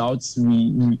been ruled out.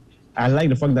 I like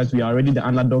the fact that we are already the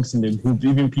underdogs in the group.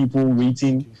 Even people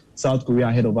waiting South Korea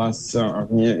ahead of us,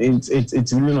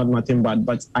 it's really not nothing bad.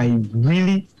 But I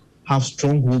really have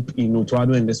strong hope in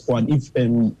Otuado and the squad. If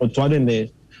Otuado and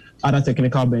the other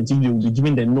technical bench, if they will be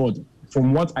given the nod,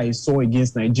 from what I saw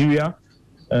against Nigeria,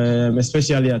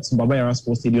 especially at Baba Yara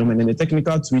Sports Stadium, and then the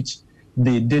technical switch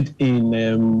they did in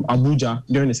Abuja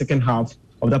during the second half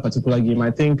of that particular game,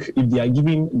 I think if they are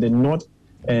giving the nod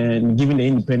and giving the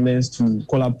independence to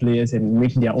call up players and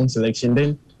make their own selection,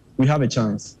 then we have a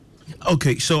chance.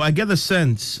 Okay, so I get the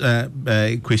sense,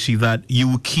 Kwesi, that you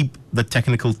will keep the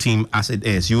technical team as it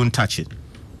is. You won't touch it.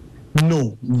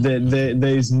 No,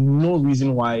 there is no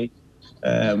reason why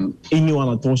anyone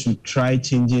at all should try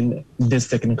changing this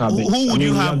technical bench. Who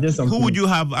would you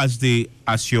have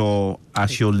as your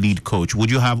lead coach?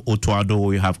 Would you have Otuado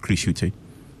or you have Chris Hughton?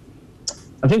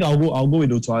 I think I'll go with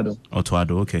Otuado.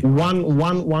 Otuado, okay.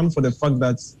 One for the fact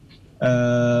that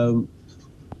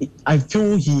I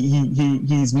feel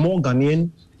he's more Ghanaian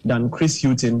than Chris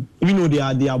Hughton. Even though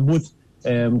they are both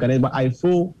Ghanaian, but I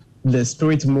feel the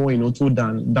spirit more in Otu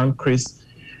than Chris.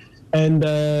 And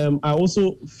I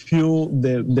also feel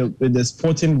the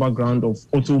sporting background of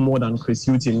Otu more than Chris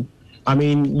Hughton. I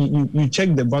mean, you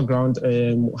check the background,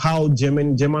 how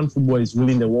German football is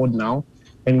ruling the world now.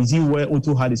 And you see where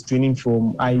Otu had his training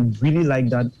from. I really like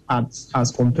that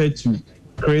as compared to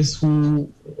Chris,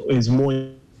 who is more.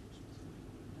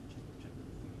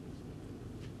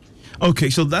 Okay,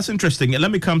 so that's interesting.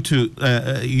 Let me come to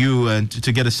you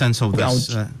to get a sense of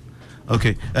this.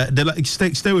 Okay,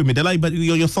 stay with me, Delai. But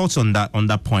your thoughts on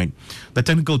that point, the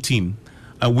technical team.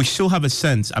 We still have a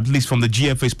sense, at least from the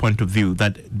GFA's point of view,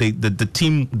 that the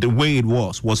team, the way it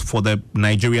was for the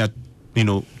Nigeria,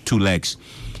 2 legs.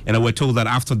 And we're told that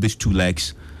after these 2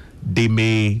 legs, they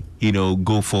may,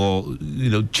 go for,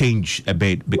 change a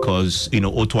bit because,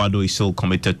 Otuado is still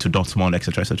committed to Dortmund,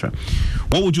 etc., etc.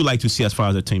 What would you like to see as far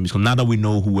as the team is concerned, now that we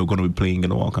know who we're going to be playing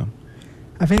in the World Cup?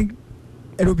 I think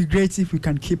it would be great if we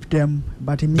can keep them,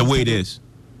 but the way it is,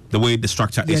 the way the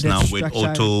structure is now, with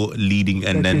Otto leading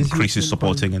and then Chris is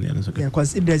supporting, and the others. Okay. Yeah,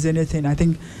 because if there's anything, I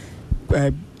think.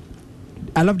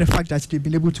 I love the fact that they've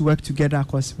been able to work together,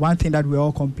 because one thing that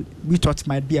we thought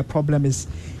might be a problem is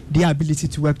their ability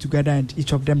to work together and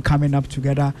each of them coming up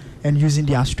together and using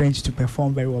their strengths to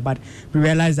perform very well. But we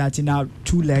realize that in our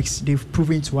 2 legs, they've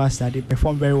proven to us that they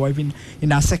perform very well. Even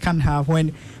in our second half,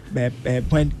 when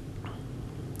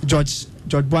George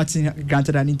Boateng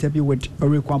granted an interview with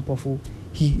Ori Kwampofo,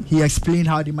 he explained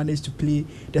how they managed to play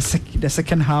the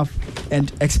second half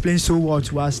and explained so well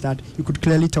to us that you could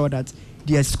clearly tell that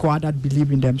they are a squad that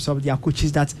believe in themselves. They are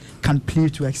coaches that can play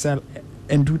to excel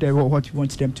and do what we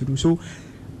want them to do. So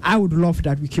I would love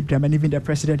that we keep them. And even the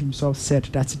president himself said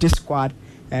that this squad,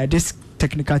 this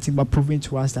technical team are proving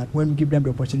to us that when we give them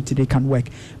the opportunity, they can work.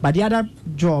 But the other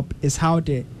job is how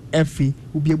the FA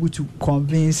will be able to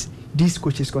convince these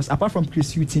coaches, because apart from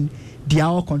Chris Hughton, they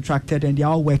are all contracted and they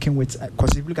are all working with,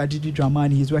 because if you look at Didi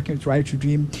Dramani, he's working with Right to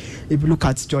Dream. If you look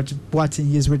at George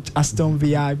Boateng, he's with Aston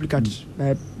Villa. If you look at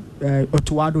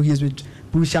Otuado, he's with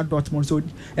Borussia Dortmund. So,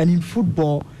 and in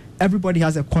football, everybody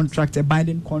has a contract, a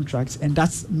binding contract, and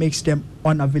that makes them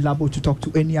unavailable to talk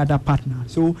to any other partner.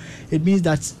 So it means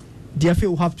that the FA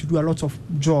will have to do a lot of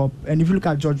job. And if you look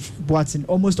at George Boateng,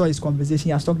 almost all his conversation, he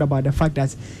has talked about the fact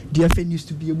that the FA needs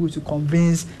to be able to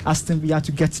convince Aston Villa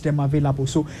to get them available.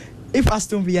 So if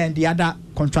Aston Villa and the other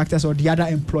contractors or the other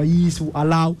employees will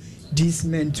allow these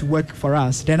men to work for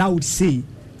us, then I would say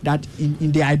that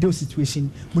in the ideal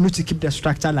situation, we need to keep the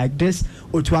structure like this.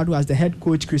 Otuado as the head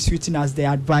coach, Chris Hughton as the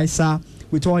advisor,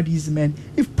 with all these men,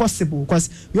 if possible, because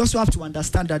we also have to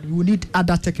understand that we need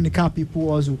other technical people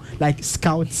also, like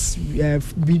scouts,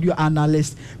 video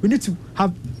analysts. We need to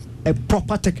have a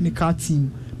proper technical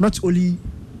team, not only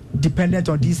dependent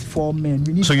on these 4 men.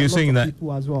 We need so you're saying that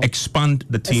as well. Expand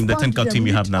the team, the technical team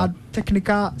you have now.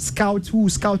 Technical scouts who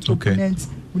scout opponents.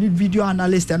 We need video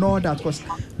analysts and all that, because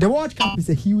the World Cup is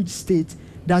a huge state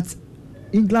that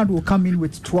England will come in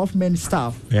with 12-men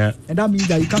staff. Yeah. And that means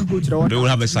that you can't go to the World Cup. They will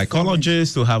have a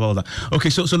psychologist, they'll have all that. Okay,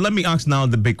 so let me ask now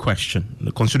the big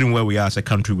question, considering where we are as a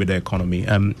country with the economy.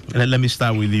 Let me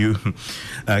start with you,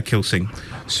 Kilsing.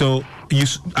 So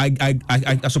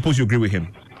I suppose you agree with him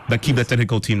that keep the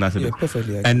technical team that. Yeah,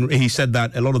 perfectly. And he said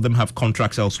that a lot of them have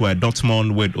contracts elsewhere,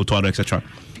 Dortmund with Otuado, etc.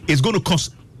 It's going to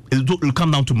cost, it'll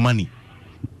come down to money.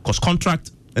 Because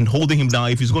contract and holding him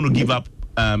down, if he's going to give up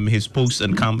his post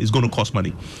and come, it's going to cost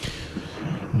money.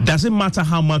 Does it matter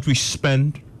how much we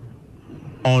spend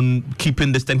on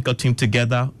keeping this technical team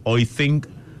together, or you think,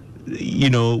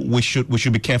 we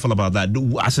should be careful about that?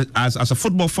 As a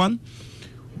football fan,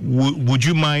 would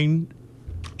you mind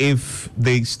if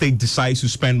the state decides to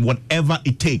spend whatever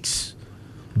it takes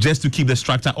just to keep the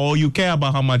structure, or you care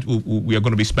about how much we are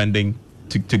going to be spending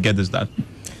to get this done?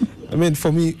 I mean,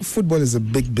 for me, football is a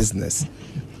big business.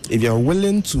 If you're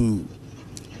willing to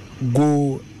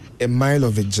go a mile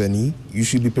of a journey, you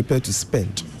should be prepared to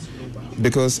spend.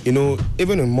 Because,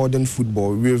 even in modern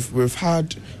football, we've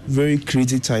had very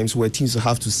crazy times where teams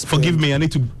have to spend. Forgive me, I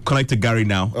need to connect to Gary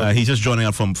now. He's just joining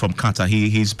us from Qatar.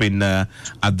 He's been at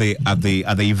the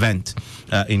event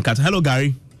in Qatar. Hello,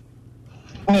 Gary.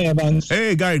 Hi, Evans.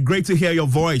 Hey, Gary, great to hear your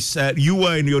voice. You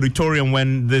were in the auditorium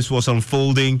when this was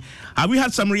unfolding. Have we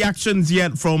had some reactions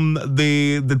yet from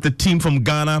the team from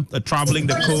Ghana, traveling,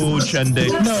 the coach, and the...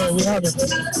 No, we haven't.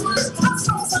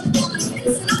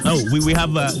 Oh, we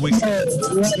have...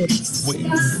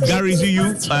 Gary, is it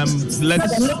you?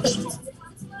 Let's...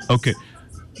 Okay.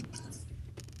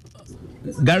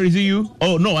 Gary, is it you?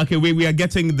 Oh, no, okay, we are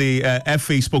getting the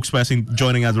FA spokesperson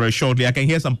joining us very shortly. I can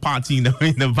hear some party in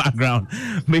the background.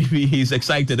 Maybe he's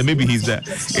excited, and maybe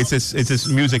it's his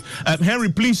music. Henry,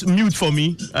 please mute for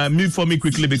me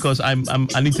quickly, because I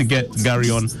need to get Gary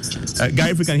on.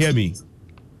 Gary, if you can hear me.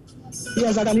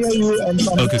 Yes, I can hear you. And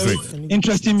okay, great.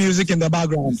 Interesting music in the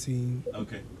background.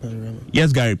 Okay.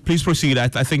 Yes, Gary, please proceed. I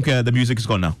think the music is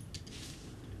gone now.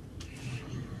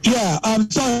 Yeah.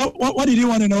 So, what did you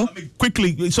want to know?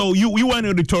 Quickly. So, you were in the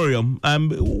auditorium.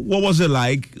 What was it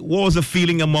like? What was the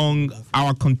feeling among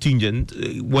our contingent?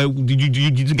 Where did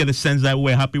you get a sense that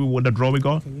we're happy with the draw we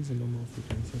got?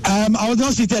 I was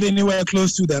not seated anywhere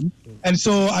close to them, and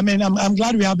so I'm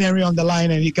glad we have Henry on the line,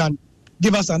 and he can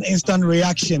give us an instant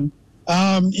reaction.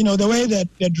 The way that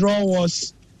the draw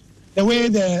was, the way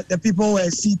the people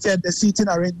were seated, the seating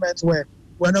arrangements were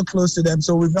not close to them,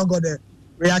 so we've not got a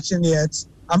reaction yet.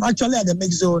 I'm actually at the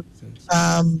mix zone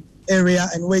area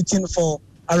and waiting for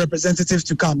our representatives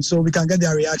to come so we can get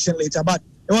their reaction later. But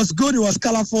it was good, it was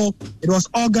colorful, it was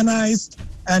organized,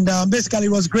 and basically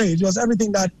it was great. It was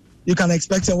everything that you can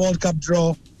expect a World Cup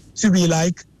draw to be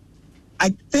like.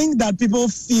 I think that people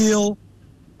feel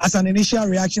as an initial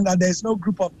reaction that there's no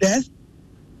group of death.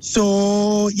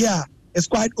 So, yeah, it's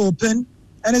quite open.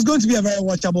 And it's going to be a very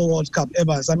watchable World Cup,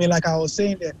 Evans. Like I was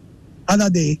saying the other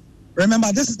day,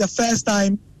 remember, this is the first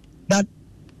time that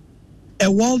a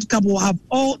World Cup will have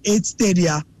all 8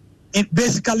 stadia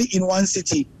basically in one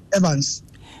city, Evans.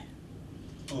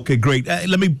 Okay, great.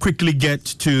 Let me quickly get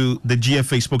to the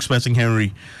GFA spokesperson,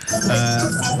 Henry.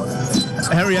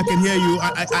 Henry, I can hear you.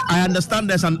 I understand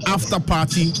there's an after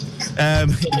party, and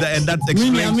that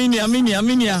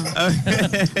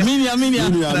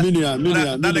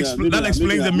explains... That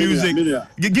explains the music.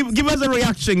 Give us a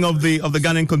reaction of the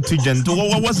Ghanaian contingent.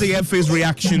 What was the FA's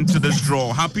reaction to this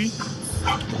draw? Happy?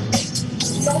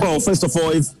 Well, first of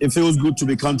all, it feels good to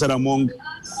be counted among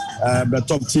the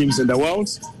top teams in the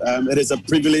world. It is a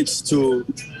privilege to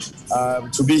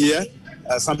be here,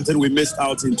 something we missed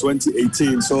out in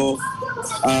 2018. So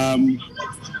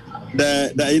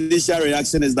the initial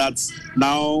reaction is that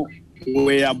now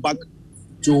we are back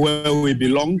to where we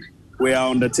belong. We are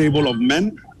on the table of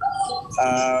men.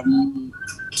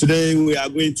 Today we are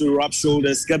going to rub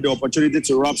shoulders, get the opportunity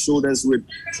to rub shoulders with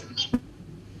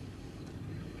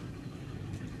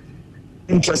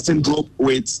interesting group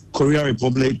with Korea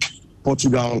Republic,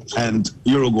 Portugal, and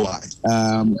Uruguay.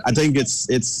 I think it's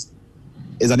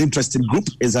an interesting group.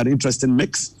 It's an interesting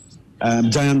mix.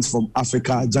 Giants from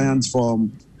Africa, giants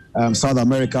from South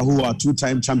America, who are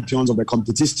 2-time champions of the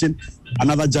competition.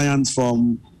 Another giant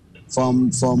from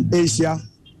Asia,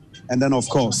 and then of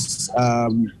course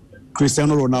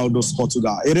Cristiano Ronaldo's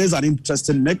Portugal. It is an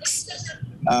interesting mix.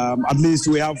 At least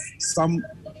we have some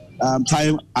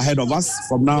time ahead of us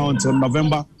from now until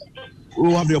November. We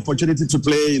will have the opportunity to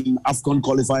play in AFCON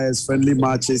qualifiers, friendly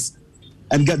matches,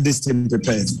 and get this team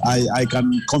prepared. I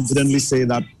can confidently say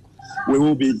that we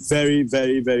will be very,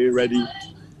 very, very ready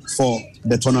for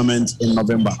the tournament in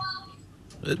November.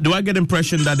 Do I get the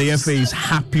impression that the FA is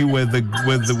happy with the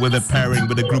pairing,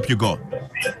 with the group you got?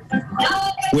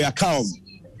 We are calm.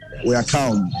 We are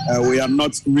calm. We are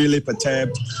not really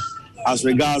perturbed as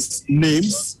regards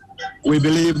names. We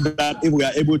believe that if we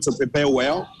are able to prepare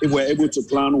well, if we're able to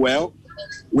plan well,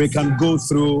 we can go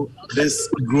through this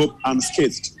group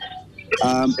unscathed.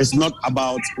 It's not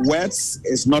about words.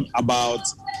 It's not about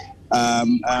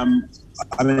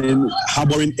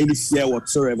harboring any fear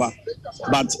whatsoever.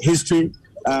 But history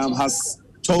has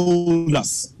told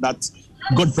us that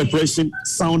good preparation,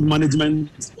 sound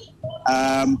management,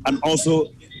 and also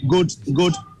good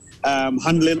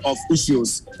handling of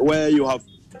issues where you have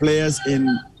players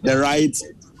in the right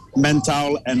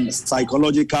mental and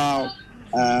psychological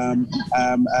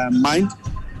mind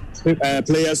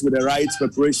players with the right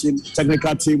preparation,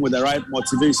 technical team with the right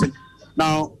motivation.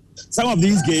 Now, some of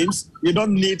these games, you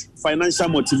don't need financial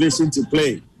motivation to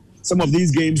play. Some of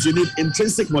these games, you need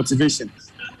intrinsic motivation.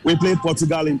 We played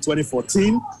Portugal in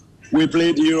 2014. We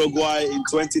played Uruguay in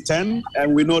 2010.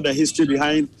 And we know the history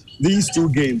behind these two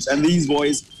games. And these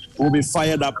boys will be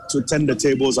fired up to turn the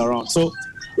tables around. So,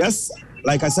 yes,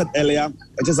 like I said earlier,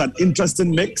 it is an interesting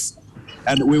mix.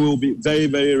 And we will be very,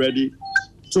 very ready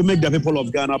to make the people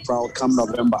of Ghana proud come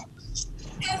November.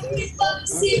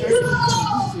 Just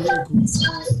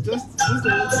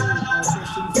a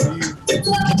question for you.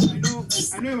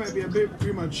 I know it might be a bit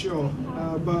premature,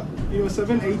 but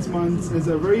 7-8 months is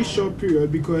a very short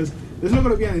period because there's not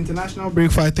going to be an international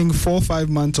break for I think 4 or 5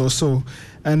 months or so,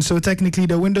 and so technically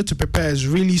the window to prepare is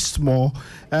really small.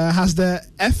 Has the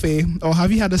FA or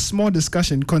have you had a small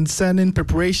discussion concerning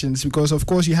preparations? Because of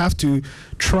course you have to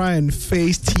try and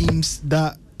face teams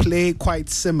that play quite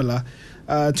similar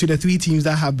to the 3 teams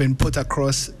that have been put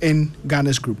across in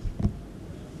Ghana's group.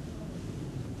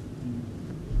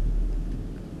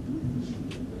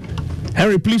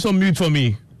 Harry, please unmute for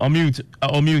me.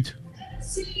 Unmute.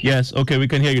 Yes, okay, we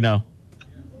can hear you now.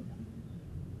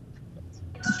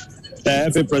 The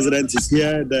FA president is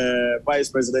here, the vice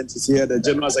president is here, the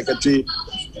general secretary,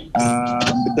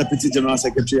 the deputy general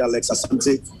secretary, Alex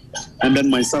Asante, and then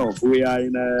myself. We are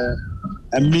in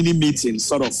a mini meeting,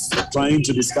 sort of trying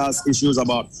to discuss issues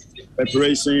about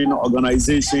preparation,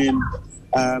 organization,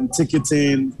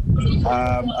 ticketing,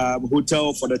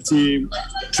 hotel for the team,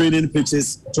 training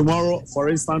pitches. Tomorrow, for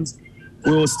instance,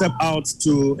 we will step out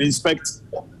to inspect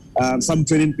some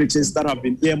training pitches that have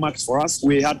been earmarked for us.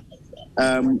 We had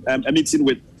a meeting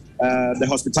with the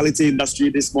hospitality industry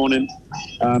this morning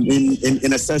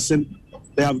in a session.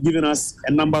 They have given us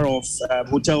a number of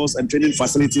hotels and training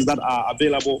facilities that are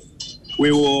available.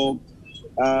 We will,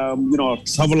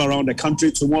 travel around the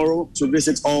country tomorrow to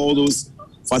visit all those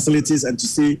facilities and to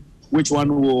see which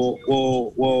one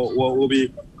will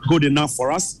be good enough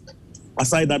for us.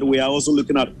 Aside that, we are also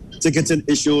looking at ticketing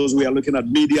issues. We are looking at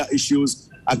media issues,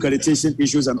 accreditation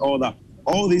issues, and all that.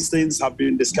 All these things have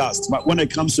been discussed. But when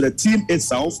it comes to the team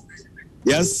itself,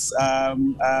 yes, I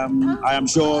am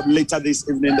sure later this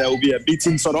evening there will be a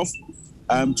meeting sort of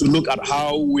to look at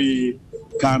how we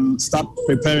can start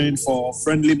preparing for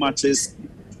friendly matches,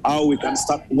 how we can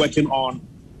start working on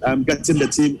getting the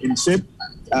team in shape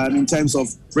in terms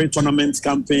of pre-tournament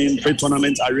campaign,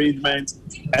 pre-tournament arrangement,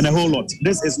 and a whole lot.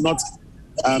 This is not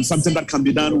something that can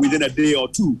be done within a day or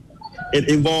two. It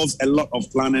involves a lot of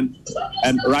planning,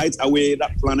 and right away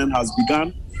that planning has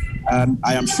begun, and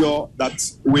I am sure that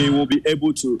we will be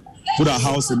able to put our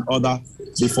house in order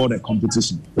before the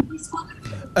competition.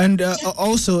 And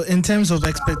also in terms of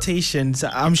expectations,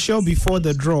 I'm sure before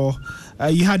the draw,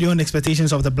 you had your own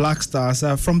expectations of the Black Stars.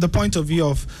 From the point of view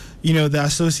of, the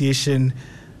association,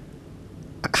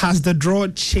 has the draw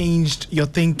changed your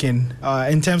thinking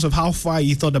in terms of how far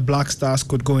you thought the Black Stars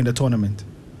could go in the tournament?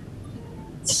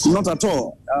 Not at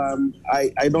all.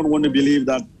 I don't want to believe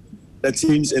that the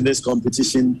teams in this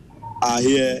competition are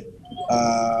here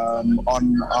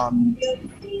on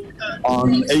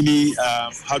any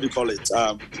how do you call it?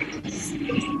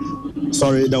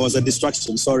 Sorry, there was a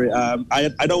distraction. Sorry.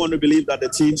 I don't want to believe that the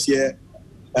teams here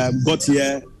got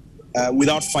here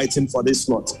without fighting for this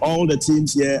slot. All the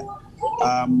teams here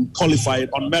qualified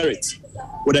on merit,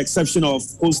 with the exception of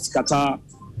host Qatar,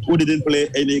 who didn't play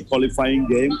any qualifying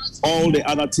game. All the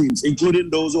other teams, including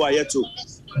those who are yet to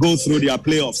go through their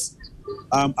playoffs,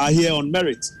 are here on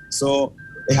merit. So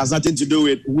it has nothing to do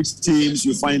with which teams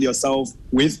you find yourself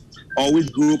with or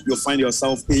which group you find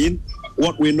yourself in.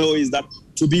 What we know is that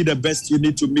to be the best, you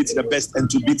need to meet the best and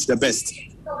to beat the best.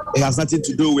 It has nothing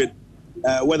to do with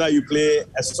whether you play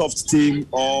a soft team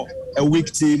or a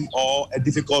weak team or a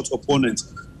difficult opponent.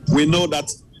 We know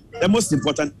that the most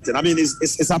important thing,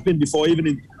 it's happened before,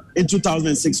 even in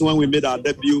 2006 when we made our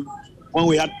debut, when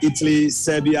we had Italy,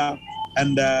 Serbia,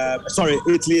 and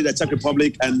Italy, the Czech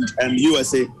Republic, and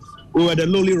USA. We were the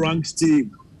lowly ranked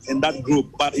team in that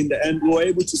group, but in the end, we were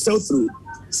able to sail through.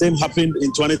 Same happened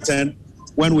in 2010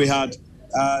 when we had,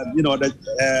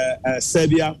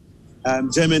 Serbia,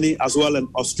 Germany, as well, and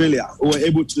Australia. We were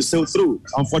able to sail through.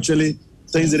 Unfortunately,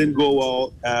 things didn't go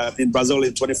well in Brazil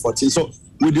in 2014. So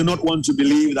we do not want to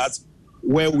believe that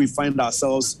where we find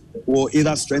ourselves will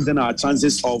either strengthen our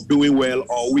chances of doing well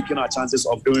or weaken our chances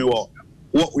of doing well.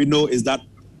 What we know is that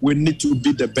we need to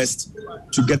be the best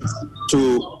to get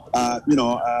to a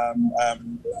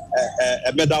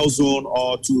medal zone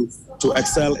or to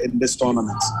excel in this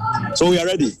tournament. So we are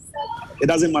ready. It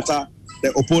doesn't matter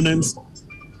the opponents.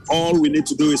 All we need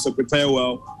to do is to prepare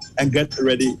well and get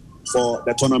ready for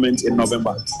the tournament in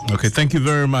November. Okay, thank you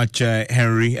very much,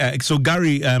 Henry. So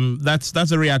Gary, that's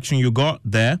the reaction you got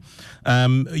there.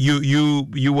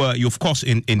 You of course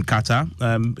in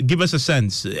Qatar. Give us a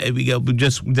sense. We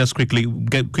just quickly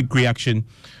get quick reaction.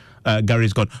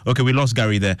 Gary's gone. Okay, we lost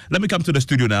Gary there. Let me come to the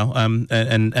studio now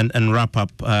and wrap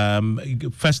up.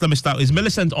 First, let me start. Is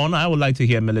Millicent on? I would like to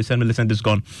hear Millicent. Millicent is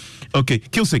gone. Okay,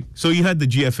 Kilsing. So you had the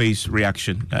GFA's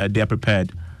reaction. They are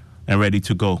prepared and ready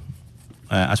to go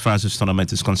as far as this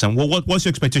tournament is concerned. What's your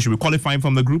expectation? We're qualifying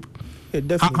from the group? Yeah,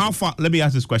 definitely. How far? Let me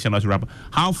ask this question as a wrap up.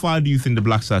 How far do you think the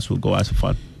Black Stars will go as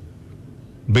far,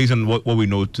 based on what we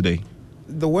know today?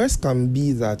 The worst can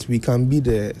be that we can be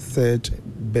the third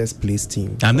best placed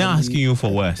team. I'm not asking you for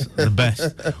worst, the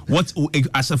best. What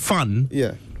as a fan?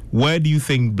 Yeah. Where do you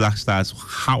think Black Stars?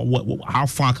 How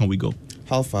far can we go?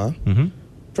 How far? Mm-hmm.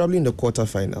 Probably in the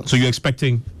quarterfinals. So you're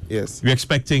expecting? Yes. You're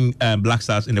expecting Black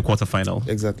Stars in the quarterfinal?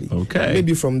 Exactly. Okay.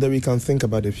 Maybe from there we can think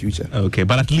about the future. Okay,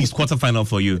 but at least quarterfinal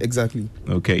for you. Exactly.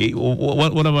 Okay.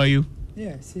 What about you?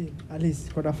 Yeah, see, at least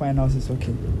quarterfinals is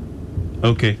okay.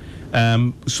 Okay.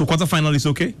 So quarterfinal is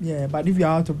okay? Yeah, but if you're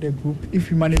out of the group,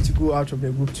 if you manage to go out of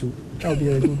the group too, that would be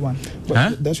a good one.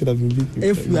 But that should have been big.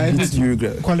 If you are able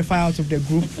to qualify out of the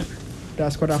group,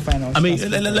 that's quarterfinals. I mean,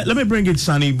 let me bring it,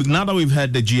 Sunny. Now that we've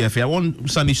had the GFA, I want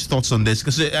Sunny's thoughts on this.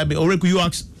 Because, Oreku, you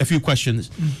asked a few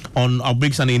questions on our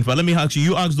big Sunny info. Let me ask you,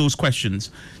 you asked those questions.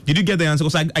 Did you get the answer?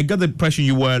 Because I got the impression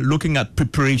you were looking at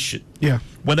preparation. Yeah.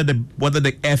 Whether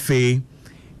the FA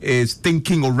is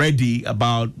thinking already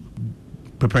about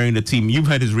preparing the team. You've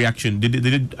heard his reaction. Did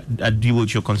it deal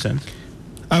with your concerns?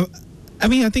 I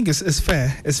mean, I think it's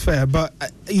fair. It's fair, but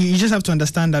you just have to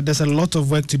understand that there's a lot of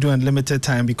work to do in limited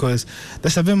time, because the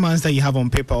 7 months that you have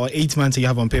on paper or 8 months that you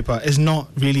have on paper is not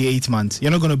really 8 months. You're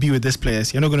not going to be with these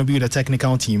players. You're not going to be with a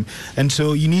technical team. And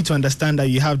so you need to understand that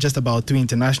you have just about 3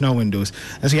 international windows.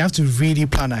 And so you have to really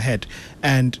plan ahead.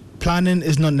 And planning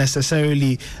is not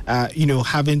necessarily,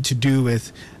 having to do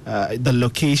with the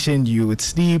location you would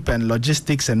sleep and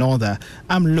logistics and all that.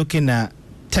 I'm looking at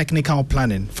technical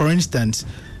planning. For instance,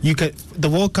 the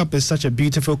World Cup is such a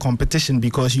beautiful competition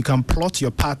because you can plot your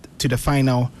path to the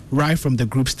final right from the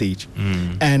group stage.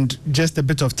 And just a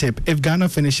bit of tip, if Ghana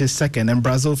finishes second and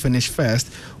Brazil finish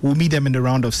first, we'll meet them in the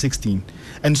round of 16.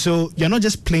 And so you're not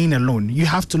just playing alone. You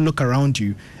have to look around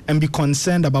you and be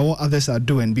concerned about what others are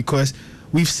doing, because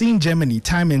we've seen Germany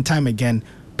time and time again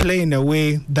play in a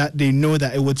way that they know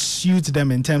that it would suit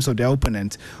them in terms of their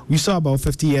opponent. We saw about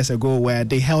 50 years ago where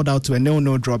they held out to a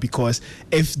 0-0 draw because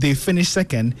if they finished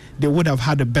second, they would have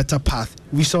had a better path.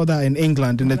 We saw that in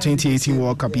England in the 2018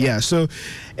 World Cup. Yeah, so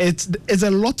it's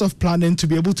a lot of planning to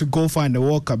be able to go far in the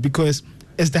World Cup, because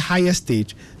it's the highest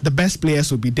stage. The best players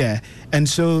will be there. And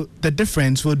so the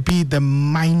difference would be the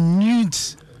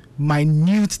minute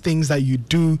things that you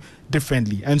do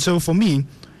differently. And so for me,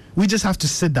 we just have to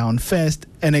sit down first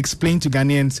and explain to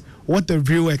Ghanaians what the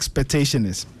real expectation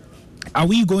is. Are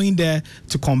we going there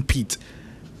to compete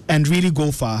and really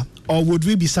go far, or would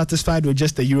we be satisfied with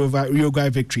just the Uruguay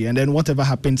victory, and then whatever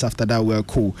happens after that, we're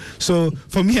cool? So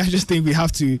for me, I just think we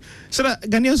have to, so that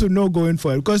Ghanaians will know going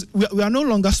for it, because we are no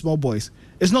longer small boys.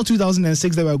 It's not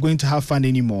 2006 that we're going to have fun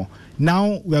anymore.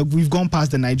 Now we've gone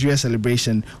past the Nigeria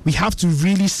celebration. We have to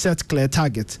really set clear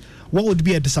targets. What would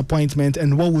be a disappointment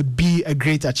and what would be a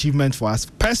great achievement for us?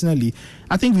 Personally,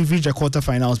 I think we've reached the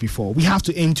quarterfinals before. We have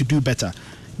to aim to do better.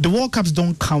 The World Cups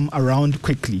don't come around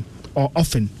quickly or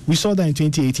often. We saw that in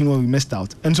 2018 when we missed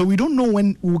out. And so we don't know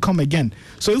when we will come again.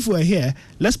 So if we're here,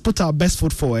 let's put our best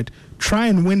foot forward, try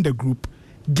and win the group,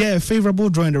 get a favorable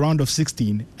draw in the round of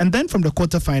 16, and then from the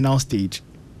quarterfinal stage,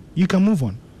 you can move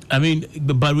on. I mean,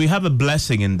 but we have a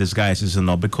blessing in disguise, is it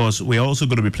not? Because we're also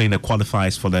going to be playing the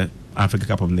qualifiers for the Africa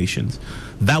Cup of Nations.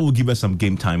 That will give us some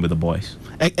game time with the boys.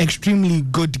 Extremely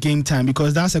good game time,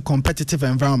 because that's a competitive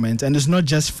environment, and it's not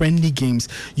just friendly games.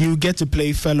 You get to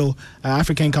play fellow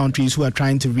African countries who are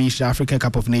trying to reach the Africa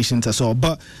Cup of Nations as well.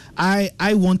 But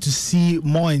I want to see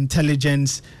more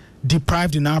intelligence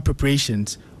deprived in our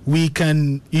preparations. We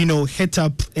can, hit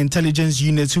up intelligence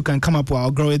units who can come up with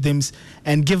algorithms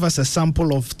and give us a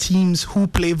sample of teams who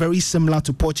play very similar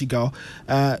to Portugal.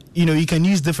 You can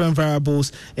use different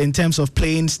variables in terms of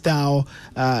playing style,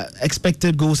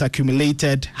 expected goals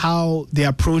accumulated, how they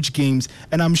approach games.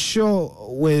 And I'm sure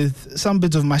with some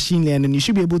bit of machine learning, you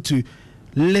should be able to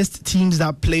list teams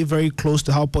that play very close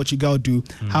to how Portugal do,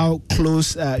 how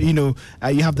close, you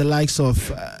have the likes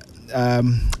of...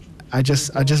 I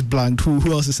just blanked.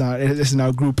 Who else is in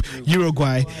our group?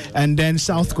 Uruguay, and then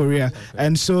South Korea.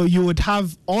 And so you would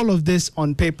have all of this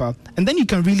on paper, and then you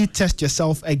can really test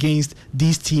yourself against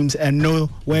these teams and know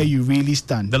where you really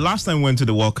stand. The last time we went to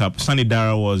the World Cup, Sunny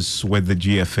Dara was with the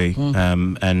GFA,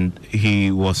 and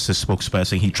he was the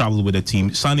spokesperson. He traveled with the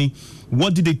team. Sunny,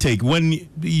 what did it take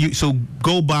so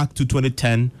go back to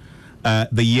 2010,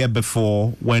 the year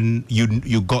before, when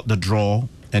you got the draw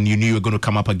and you knew you were going to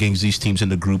come up against these teams in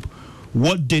the group?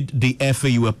 What did the FA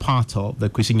you were part of, the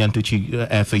Kwesi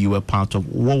Nyantakyi FA you were part of,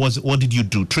 what did you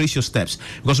do? Trace your steps,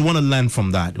 because we want to learn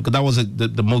from that, because that was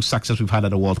the most success we've had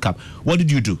at the World Cup. What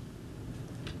did you do?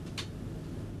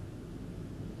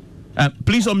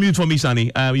 Please unmute for me,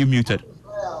 Sunny. You're muted.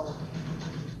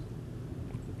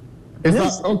 Is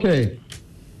that okay?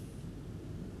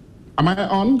 Am I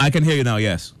on? I can hear you now,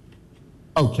 yes.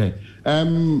 Okay.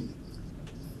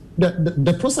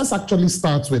 The process actually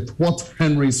starts with what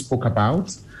Henry spoke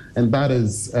about, and that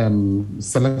is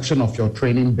selection of your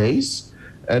training base.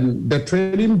 And the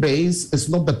training base is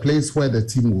not the place where the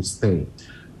team will stay,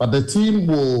 but the team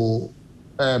will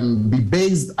be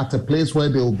based at a place where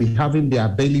they will be having their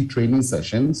daily training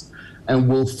sessions and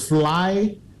will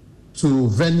fly to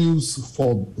venues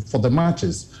for the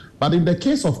matches. But in the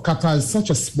case of Qatar, it's such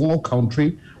a small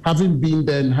country, having been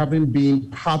there and having been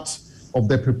part of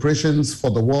the preparations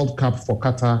for the World Cup for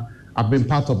Qatar, I've been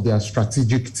part of their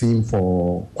strategic team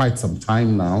for quite some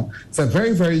time now. It's a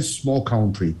very, very small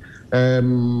country.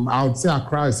 I would say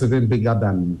Accra is even bigger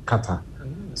than Qatar.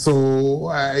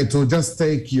 So it will just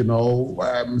take,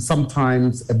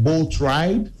 sometimes a boat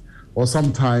ride, or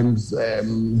sometimes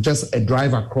just a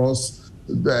drive across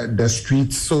the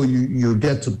street, so you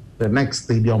get to the next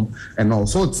stadium and all.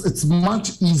 So it's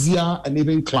much easier and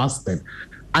even clustered.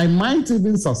 I might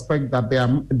even suspect that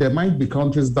there might be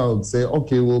countries that would say,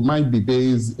 okay, we might be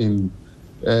based in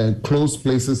close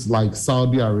places like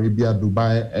Saudi Arabia,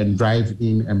 Dubai, and drive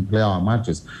in and play our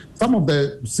matches. Some of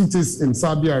the cities in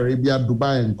Saudi Arabia,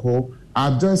 Dubai, and co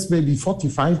are just maybe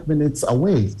 45 minutes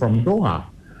away from Doha.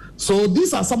 So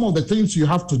these are some of the things you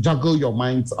have to juggle your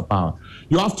minds about.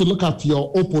 You have to look at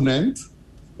your opponent,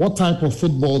 what type of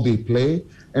football they play,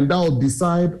 and that will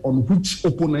decide on which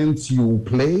opponents you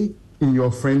play in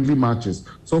your friendly matches.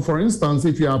 So for instance,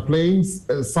 if you are playing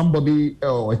somebody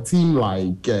or a team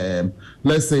like,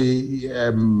 let's say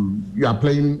you are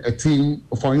playing a team,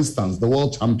 for instance, the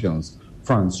world champions,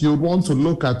 France, you would want to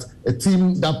look at a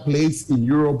team that plays in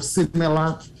Europe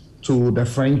similar to the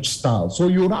French style. So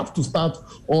you would have to start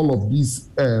all of these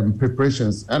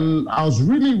preparations. And I was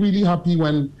really, really happy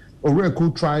when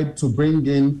Oreku tried to bring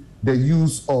in the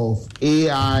use of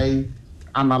AI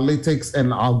analytics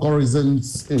and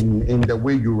algorithms in the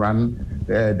way you run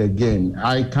the game.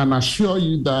 I can assure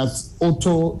you that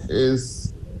Otto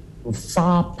is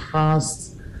far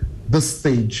past the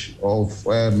stage of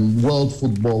world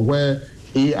football where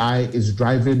AI is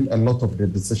driving a lot of the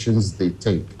decisions they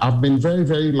take. I've been very,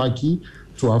 very lucky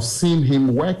to have seen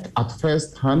him work at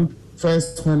first hand.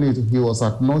 First, when he was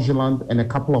at Norgeland and a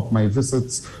couple of my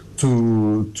visits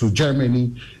to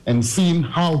Germany, and seeing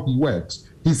how he works.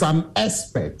 He's an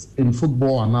expert in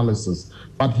football analysis,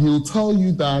 but he'll tell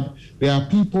you that there are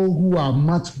people who are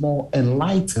much more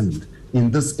enlightened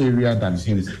in this area than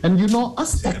him. And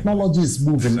as technology is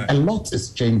moving, a lot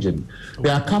is changing.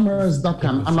 There are cameras that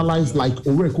can analyze, like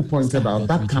Oreku pointed out,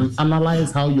 that can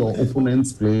analyze how your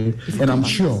opponents play. And I'm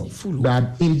sure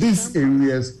that in these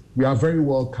areas, we are very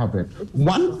well covered.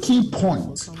 One key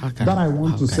point that I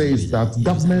want to say is that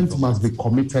government must be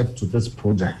committed to this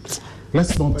project.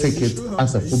 Let's not take it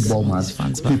as a football match.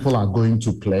 People are going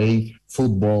to play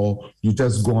football. You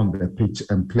just go on the pitch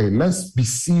and play. Let's be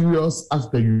serious as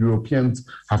the Europeans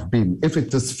have been. If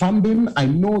it is funding, I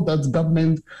know that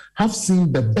government have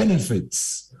seen the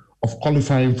benefits of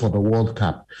qualifying for the World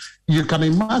Cup. You can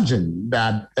imagine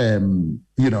that,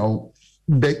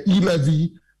 the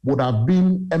e-levy would have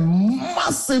been a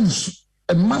massive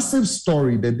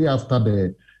story the day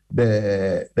after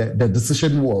the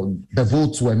decision the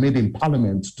votes were made in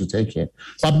Parliament to take it.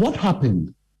 But what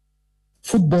happened?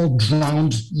 Football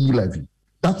drowned e-levy.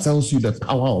 That tells you the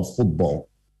power of football.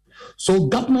 So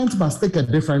government must take a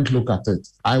different look at it.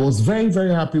 I was very,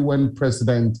 very happy when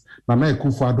President Nana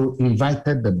Akufo-Addo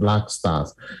invited the Black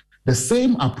Stars. The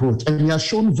same approach, and he has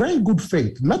shown very good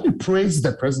faith. Let me praise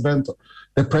the president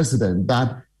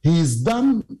that he's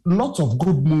done lots of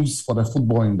good moves for the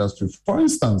football industry. For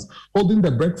instance, holding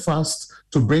the breakfast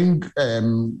to bring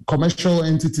commercial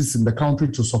entities in the country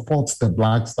to support the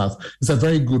Black Stars is a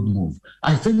very good move.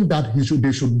 I think that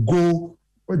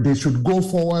they should go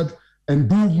forward and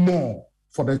do more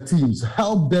for the teams,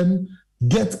 help them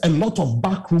get a lot of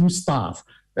backroom staff.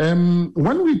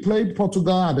 When we played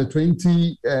Portugal at the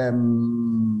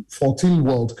 2014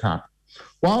 World Cup,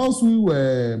 whilst we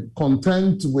were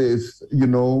content with,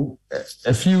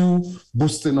 a few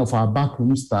boosting of our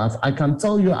backroom staff, I can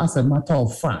tell you as a matter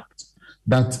of fact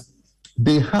that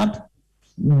they had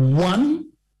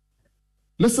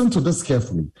listen to this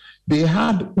carefully, they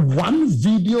had one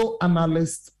video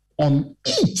analyst on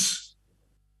each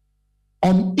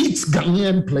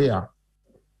Ghanaian player.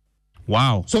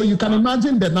 Wow. So you can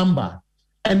imagine the number.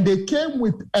 And they came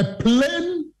with a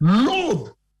plane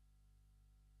load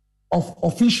of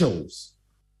officials,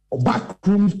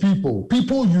 backroom people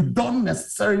you don't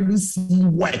necessarily see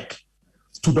work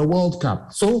to the World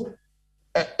Cup. So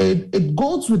it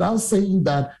goes without saying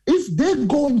that if they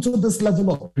go into this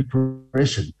level of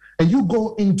preparation and you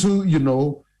go into,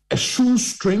 a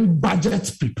shoestring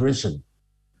budget preparation,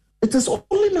 it is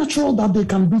only natural that they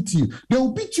can beat you. They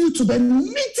will beat you to the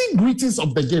nitty-gritties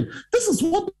of the game. This is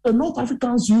what the North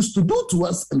Africans used to do to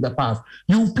us in the past.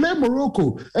 You play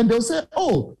Morocco, and they'll say,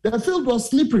 oh, the field was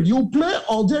slippery. You play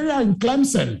Algeria in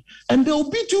Clemson, and they'll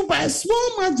beat you by a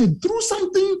small margin through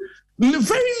something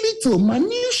very little,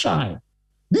 minutiae.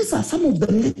 These are some of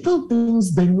the little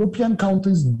things the European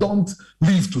countries don't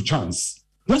leave to chance.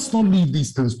 Let's not leave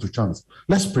these things to chance.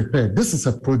 Let's prepare. This is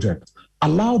a project.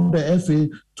 Allow the FA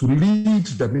to lead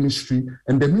the ministry,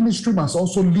 and the ministry must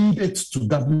also lead it to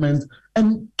government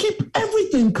and keep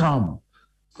everything calm.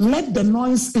 Let the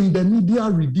noise in the media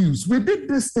reduce. We did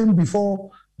this thing before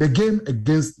the game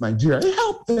against Nigeria. It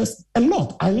helped us a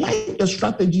lot. I like the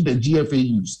strategy the GFA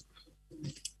used.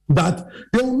 That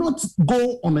they will not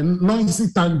go on a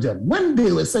noisy tangent. When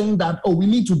they were saying that, we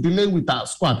need to delay with our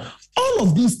squad, all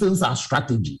of these things are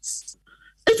strategies.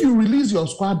 If you release your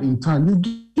squad in time, you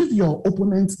give your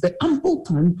opponents the ample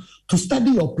time to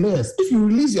study your players. If you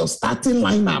release your starting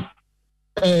lineup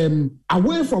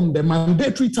away from the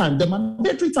mandatory time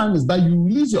is that you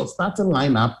release your starting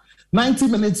lineup 90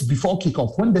 minutes before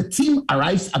kickoff when the team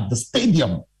arrives at the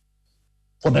stadium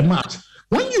for the match.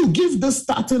 When you give this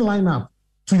starting lineup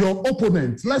to your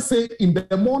opponent, let's say in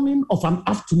the morning of an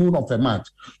afternoon of a match,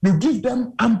 you give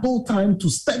them ample time to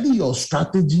study your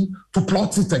strategy, to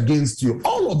plot it against you.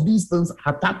 All of these things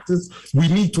are tactics we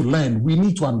need to learn, we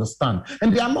need to understand.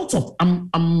 And there are lots of,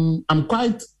 I'm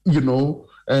quite,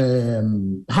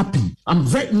 happy. I'm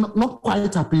not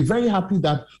quite happy, very happy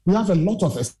that we have a lot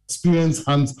of experienced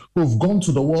hands who have gone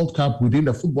to the World Cup within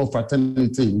the football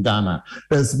fraternity in Ghana.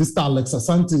 There's Mr. Alex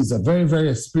Asante, is a very, very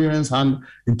experienced hand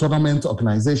in tournament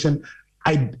organization.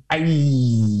 I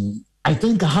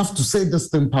think I have to say this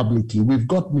thing publicly. We've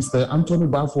got Mr. Anthony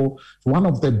Bafo, one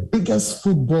of the biggest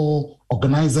football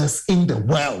organizers in the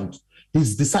world.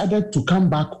 He's decided to come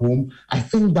back home. I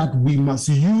think that we must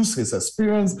use his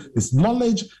experience, his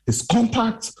knowledge, his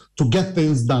contacts to get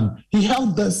things done. He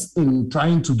helped us in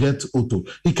trying to get Otto.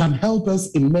 He can help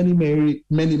us in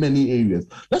many areas.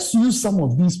 Let's use some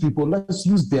of these people. Let's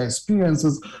use their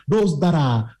experiences. Those that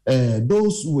are,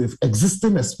 those with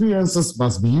existing experiences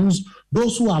must be used.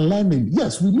 Those who are learning,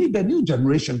 yes, we need the new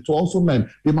generation to also learn.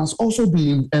 They must also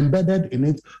be embedded in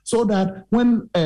it so that when